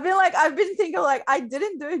I've been thinking like I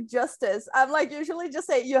didn't do it justice. I'm like usually just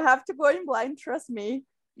say you have to go in blind, trust me.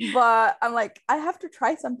 But I'm like, I have to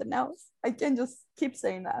try something else. I can't just keep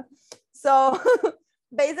saying that. So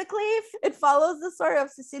basically, it follows the story of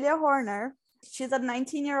Cecilia Horner. She's a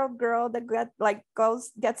 19-year-old girl that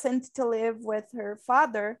gets sent to live with her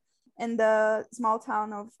father in the small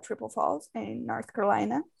town of Triple Falls in North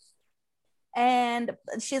Carolina. And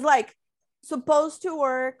she's like supposed to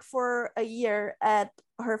work for a year at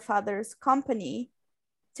her father's company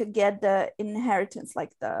to get the inheritance,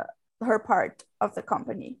 like her part of the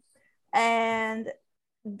company. And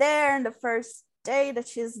there, in the first day that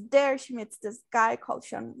she's there, she meets this guy called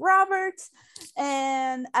Sean Roberts,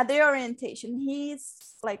 and at the orientation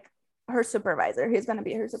he's like her supervisor. He's going to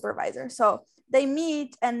be her supervisor. So they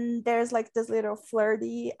meet, and there's like this little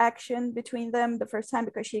flirty action between them the first time,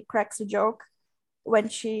 because she cracks a joke when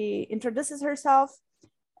she introduces herself.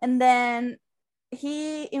 And then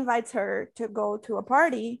he invites her to go to a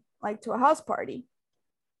party, like to a house party,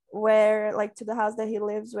 where like to the house that he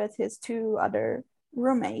lives with his two other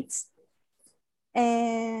roommates.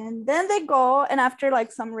 And then they go, and after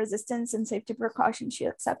like some resistance and safety precautions, she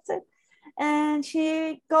accepts it. And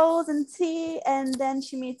she goes and see, and then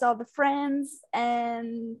she meets all the friends,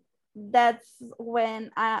 and that's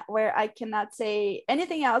where I cannot say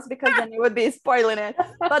anything else because then it would be spoiling it.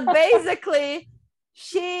 But basically,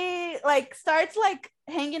 she like starts like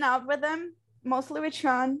hanging out with them, mostly with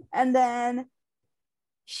Sean, and then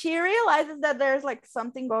she realizes that there's like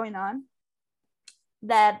something going on,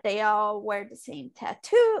 that they all wear the same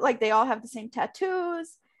tattoo, like they all have the same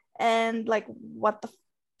tattoos, and like what the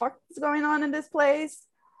fuck is going on in this place.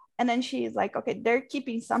 And then she's like, okay, they're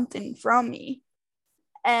keeping something from me,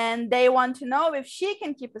 and they want to know if she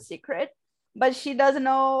can keep a secret, but she doesn't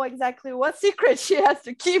know exactly what secret she has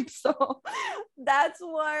to keep. So that's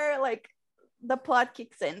where like the plot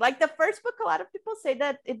kicks in. Like the first book, a lot of people say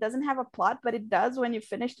that it doesn't have a plot, but it does. When you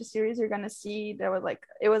finish the series, you're gonna see there was like,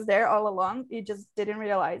 it was there all along, you just didn't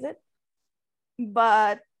realize it.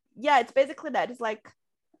 But yeah, it's basically that. It's like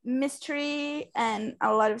mystery and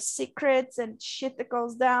a lot of secrets and shit that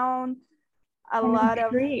goes down. I'm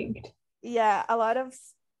intrigued. A lot of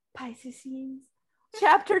spicy scenes.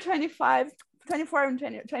 Chapter 25, 24 and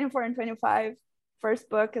 20, 24 and 25, first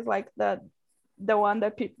book is like the one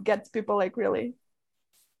that gets people like really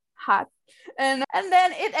hot, and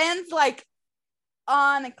then it ends like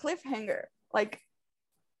on a cliffhanger, like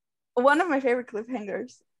one of my favorite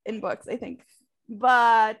cliffhangers in books, I think.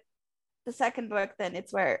 But the second book, then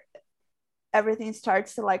it's where everything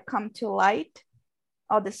starts to like come to light,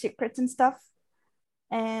 all the secrets and stuff,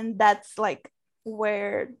 and that's like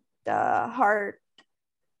where the heart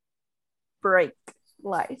break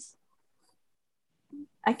lies.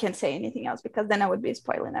 I can't say anything else because then I would be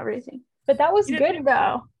spoiling everything. But that was good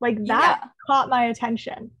though. Like that caught my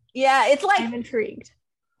attention. Yeah, it's like I'm intrigued.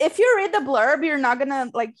 If you read the blurb, you're not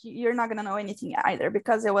gonna know anything either,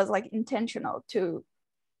 because it was like intentional to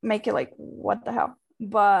make it like what the hell.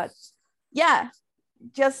 But yeah,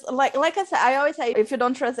 just like I said, I always say, if you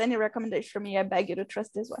don't trust any recommendation from me, I beg you to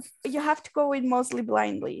trust this one. You have to go in mostly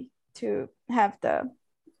blindly to have the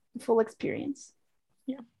full experience.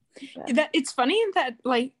 Yeah. That it's funny that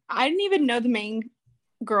like I didn't even know the main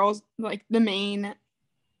girl's like the main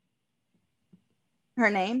her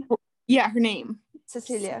name. Yeah, her name.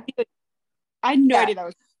 Cecilia. I had no idea that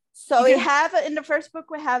was. So we have in the first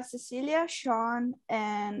book, we have Cecilia, Sean,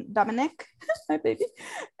 and Dominic, my baby.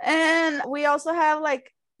 And we also have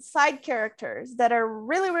like side characters that are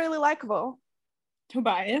really, really likable.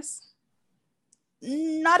 Tobias.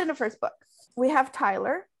 Not in the first book. We have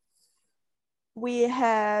Tyler. We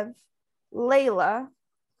have Layla.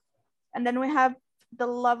 And then we have the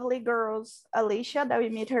lovely girls, Alicia, that we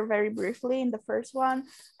meet her very briefly in the first one.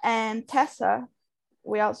 And Tessa.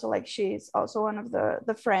 We also like, she's also one of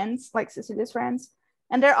the friends, like Cecilia's friends,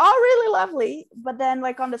 and they're all really lovely. But then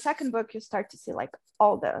like on the second book, you start to see like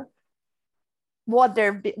all the what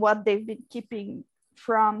they've been keeping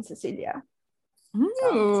from Cecilia.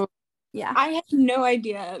 Ooh. Yeah, I had no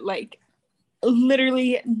idea, like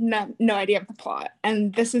literally no idea of the plot,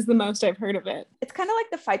 and this is the most I've heard of it. It's kind of like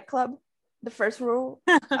the Fight Club. The first rule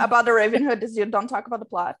about the Ravenhood is you don't talk about the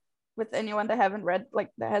plot with anyone that hasn't read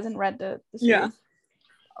the series. Yeah.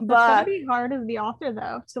 But it's gotta be hard as the author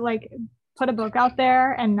though, to like put a book out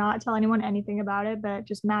there and not tell anyone anything about it, but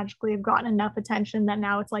just magically have gotten enough attention that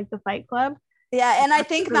now it's like the Fight Club. Yeah, and I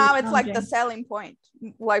think now it's like the selling point,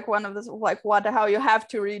 like one of the like what the hell you have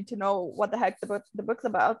to read to know what the heck the book's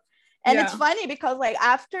about. And it's funny because like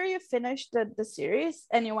after you finish the series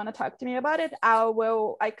and you want to talk to me about it,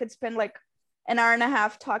 I could spend like an hour and a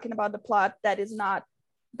half talking about the plot that is not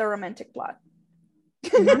the romantic plot.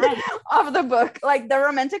 Nice. Of the book. Like the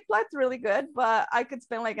romantic plot's really good, but I could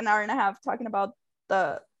spend like an hour and a half talking about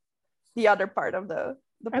the other part of the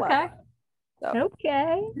plot. Okay. So.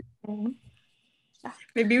 Okay.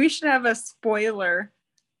 Maybe we should have a spoiler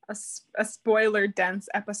dense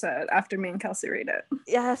episode after me and Kelsey read it.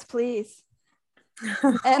 Yes, please.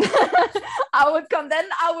 And I would come, then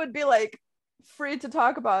I would be like free to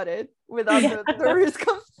talk about it without the risk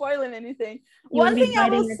of spoiling anything. One thing I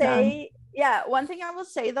will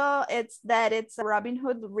say though, it's that it's a Robin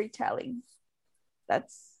Hood retelling.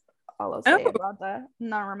 That's all I'll say about the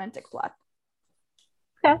non-romantic plot.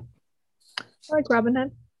 Okay. I like Robin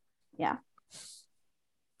Hood. Yeah.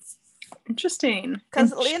 Interesting.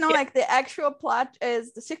 Because you know, like the actual plot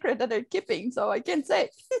is the secret that they're keeping, so I can't say.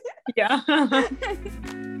 Yeah.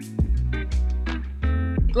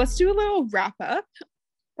 Let's do a little wrap up.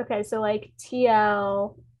 Okay, so like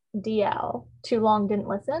TL, DL, too long didn't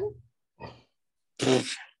listen.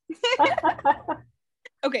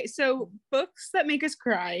 Okay, so books that make us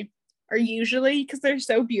cry are usually, because they're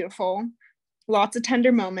so beautiful, lots of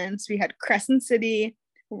tender moments. We had Crescent City,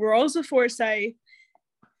 Worlds of Foresight,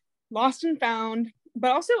 Lost and Found,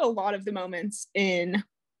 but also a lot of the moments in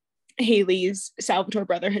Haley's Salvatore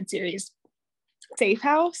Brotherhood series. Safe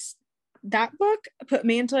House, that book put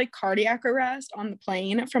me into like cardiac arrest on the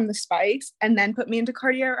plane from the spikes, and then put me into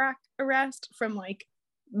cardiac arrest from like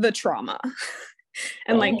the trauma.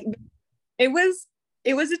 And like it was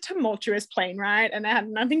a tumultuous plane ride, and it had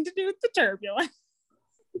nothing to do with the turbulence.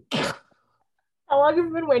 How long have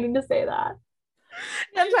you been waiting to say that?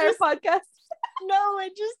 The entire podcast. No,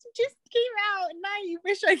 it just came out, and I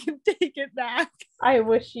wish I could take it back. I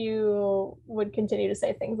wish you would continue to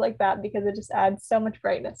say things like that, because it just adds so much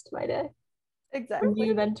brightness to my day. Exactly. When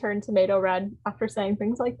you then turn tomato red after saying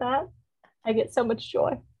things like that, I get so much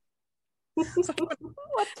joy. What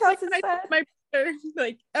Kelsey Like, said. my brother,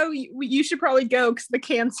 like, oh, you should probably go because the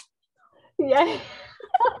cancer. Yeah.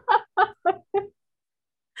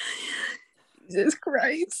 Jesus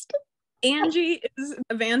Christ. Angie is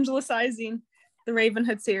evangelizing the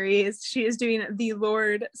Ravenhood series. She is doing the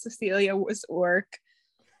Lord Cecilia was orc.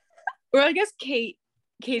 Or I guess Kate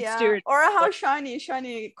Stewart. Or how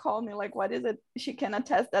Shiny called me, like, what is it? She can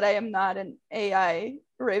attest that I am not an AI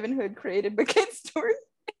Ravenhood created by Kate Stewart.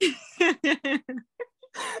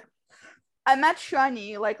 I met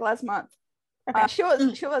Shani like last month. Okay. She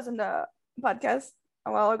was in the podcast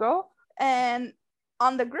a while ago, and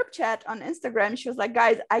on the group chat on Instagram, she was like,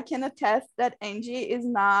 guys, I can attest that Angie is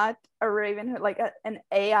not a Ravenhood, like an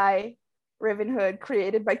AI Ravenhood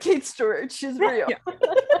created by Kate Stewart. She's real. Yeah.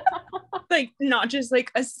 Like, not just like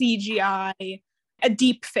a CGI, a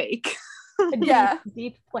deep fake. Yeah.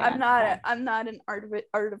 Deep plan. I'm not an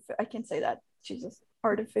I can't say that. Jesus.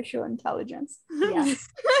 Artificial intelligence. Yeah.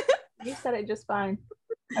 You said it just fine.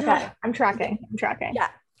 Okay, I'm tracking. Yeah.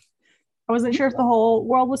 I wasn't sure if the whole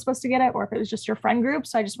world was supposed to get it or if it was just your friend group,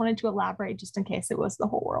 so I just wanted to elaborate just in case it was the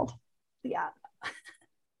whole world. Yeah.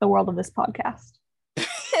 The world of this podcast.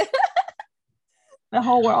 The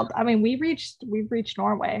whole world. I mean, we've reached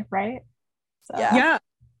Norway, right? So. Yeah.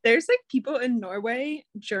 There's like people in Norway,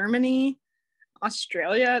 Germany,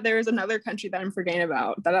 Australia. There's another country that I'm forgetting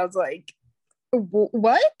about that I was like,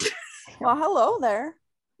 what? Well, hello there.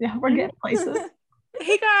 Yeah, we're getting places.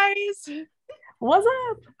 Hey guys, What's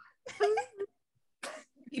up?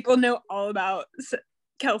 people know all about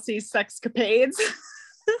Kelsey's sexcapades.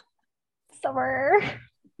 Summer.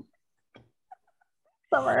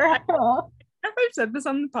 I don't know if I've said this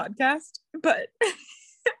on the podcast, but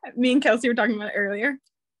me and Kelsey were talking about it earlier.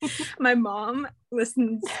 My mom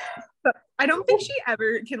listens, but I don't think she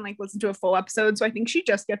ever can like listen to a full episode, so I think she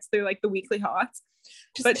just gets through like the weekly hots.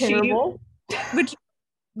 Just but terrible. Which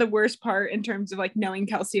the worst part in terms of like knowing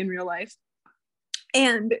Kelsey in real life.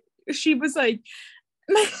 And she was like,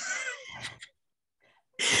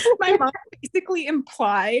 my mom basically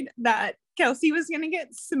implied that Kelsey was gonna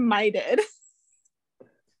get smited.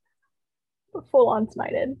 Full on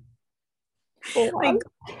smited. Full on. Like,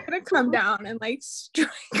 gonna come down and like strike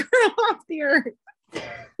her off the earth.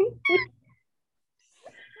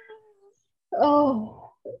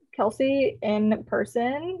 Oh, Kelsey in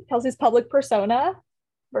person, Kelsey's public persona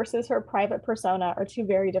versus her private persona are two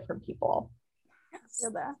very different people.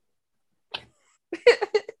 Feel that.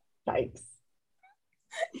 Yikes.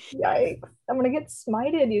 Yikes. I'm gonna get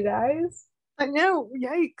smited, you guys. I know,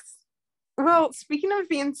 yikes. Well, speaking of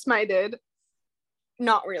being smited,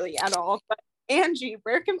 not really at all, but Angie,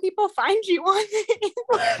 where can people find you on it?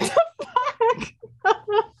 What the fuck?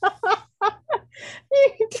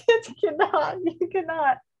 You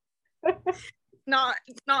cannot.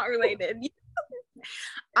 Not related.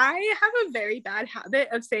 I have a very bad habit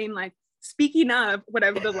of saying like, speaking of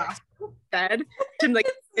whatever the last said to like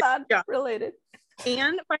It's not related.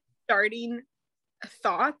 and by starting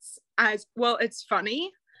thoughts as well, it's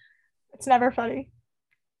funny. It's never funny.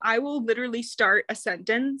 I will literally start a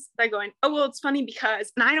sentence by going, oh, well, it's funny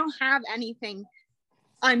because, and I don't have anything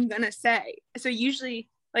I'm gonna say. So usually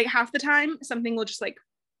like half the time something will just like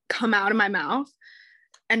come out of my mouth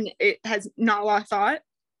and it has not a lot of thought.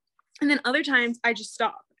 And then other times I just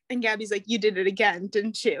stop. And Gabby's like, you did it again,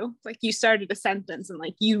 didn't you? Like you started a sentence and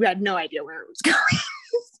like you had no idea where it was going.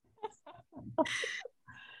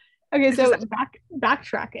 Okay, so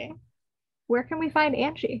backtracking. Where can we find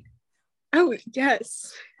Angie? Oh,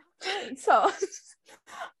 yes. So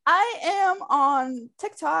I am on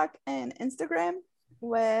TikTok and Instagram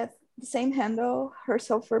with the same handle, Her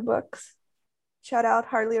Sulfur Books. Shout out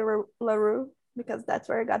Harley LaRue, because that's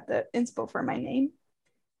where I got the inspo for my name.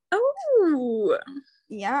 Oh,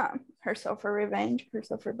 Yeah, Her Sulfur Revenge, Her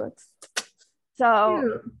Sulfur Books.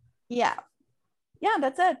 So yeah,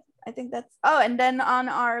 that's it. I think that's, oh, and then on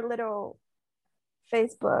our little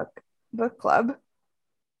Facebook book club.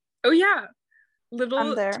 Oh yeah, On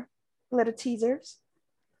little there, little teasers.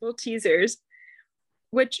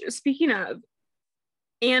 Which, speaking of,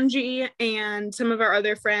 Angie and some of our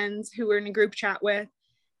other friends who we're in a group chat with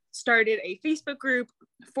started a Facebook group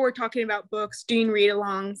for talking about books, doing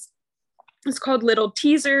read-alongs. It's called Little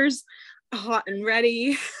Teasers, hot and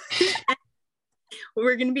ready.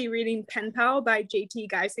 We're going to be reading Pen Pal by J.T.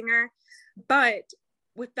 Geisinger. But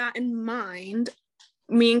with that in mind,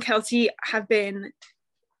 me and Kelsey have been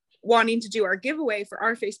wanting to do our giveaway for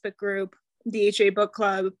our Facebook group, the HA Book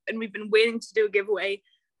Club, and we've been waiting to do a giveaway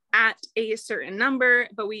at a certain number,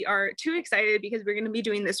 but we are too excited because we're going to be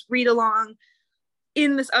doing this read along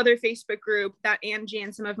in this other Facebook group that Angie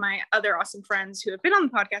and some of my other awesome friends who have been on the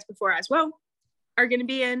podcast before as well are going to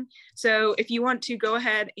be in. So if you want to go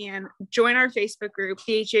ahead and join our Facebook group,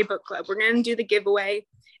 the HA Book Club, we're going to do the giveaway,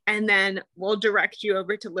 and then we'll direct you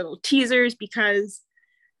over to Little Teasers, because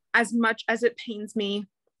as much as it pains me,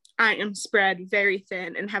 I am spread very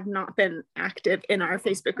thin and have not been active in our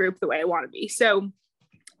Facebook group the way I want to be. So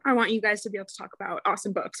I want you guys to be able to talk about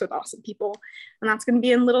awesome books with awesome people, and that's going to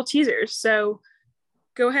be in Little Teasers. So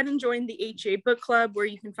go ahead and join the HA Book Club, where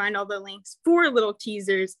you can find all the links for Little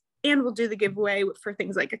Teasers, and we'll do the giveaway for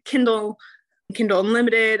things like a Kindle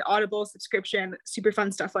Unlimited, Audible subscription, super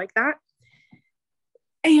fun stuff like that.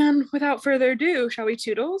 And without further ado, shall we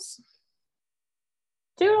toodles?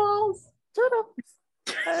 Toodles. Turtle.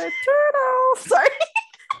 Turtle. Sorry.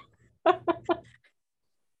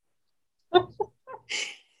 All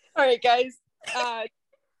right, guys.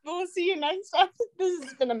 We'll see you next time. This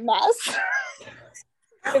has been a mess.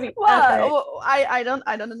 Well, I don't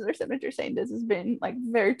understand what you're saying. This has been like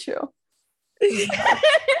very chill. 10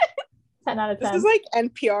 out of 10. This is like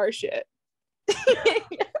NPR shit.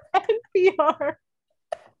 NPR.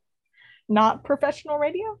 Not professional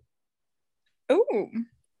radio? Oh,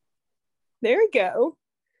 there we go.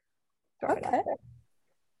 Okay.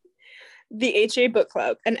 The HA Book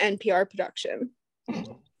Club, an NPR production.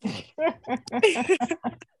 All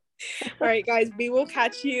right, guys, we will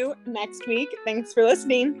catch you next week. Thanks for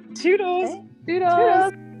listening. Toodles. Okay.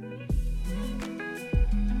 Toodles.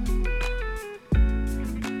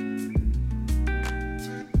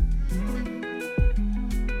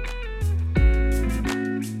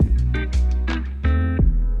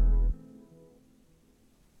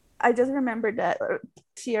 I just remembered that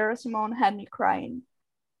Sierra Simone had me crying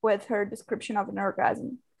with her description of an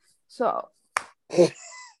orgasm. So it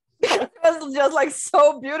was just like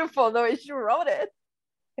so beautiful the way she wrote it.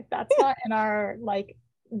 If that's not in our like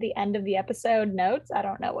the end of the episode notes, I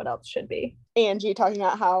don't know what else should be. Angie talking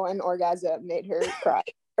about how an orgasm made her cry.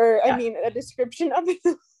 Or, Yeah. I mean, a description of it.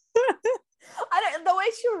 The way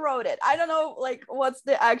she wrote it, I don't know like what's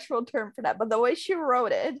the actual term for that, but the way she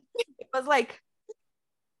wrote it, it was like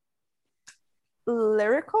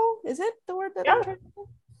lyrical. Is it the word that I'm trying to say?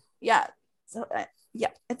 Yeah. So yeah,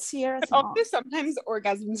 it's Sierra Simone. Also, sometimes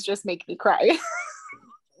orgasms just make me cry.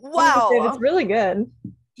 Wow. It's really good.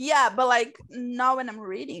 Yeah, but like not when I'm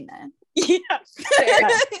reading it. Yeah.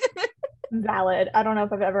 Valid. I don't know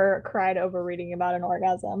if I've ever cried over reading about an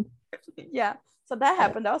orgasm. Yeah. So that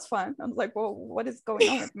happened. That was fun. I was like, well, what is going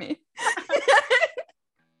on with me?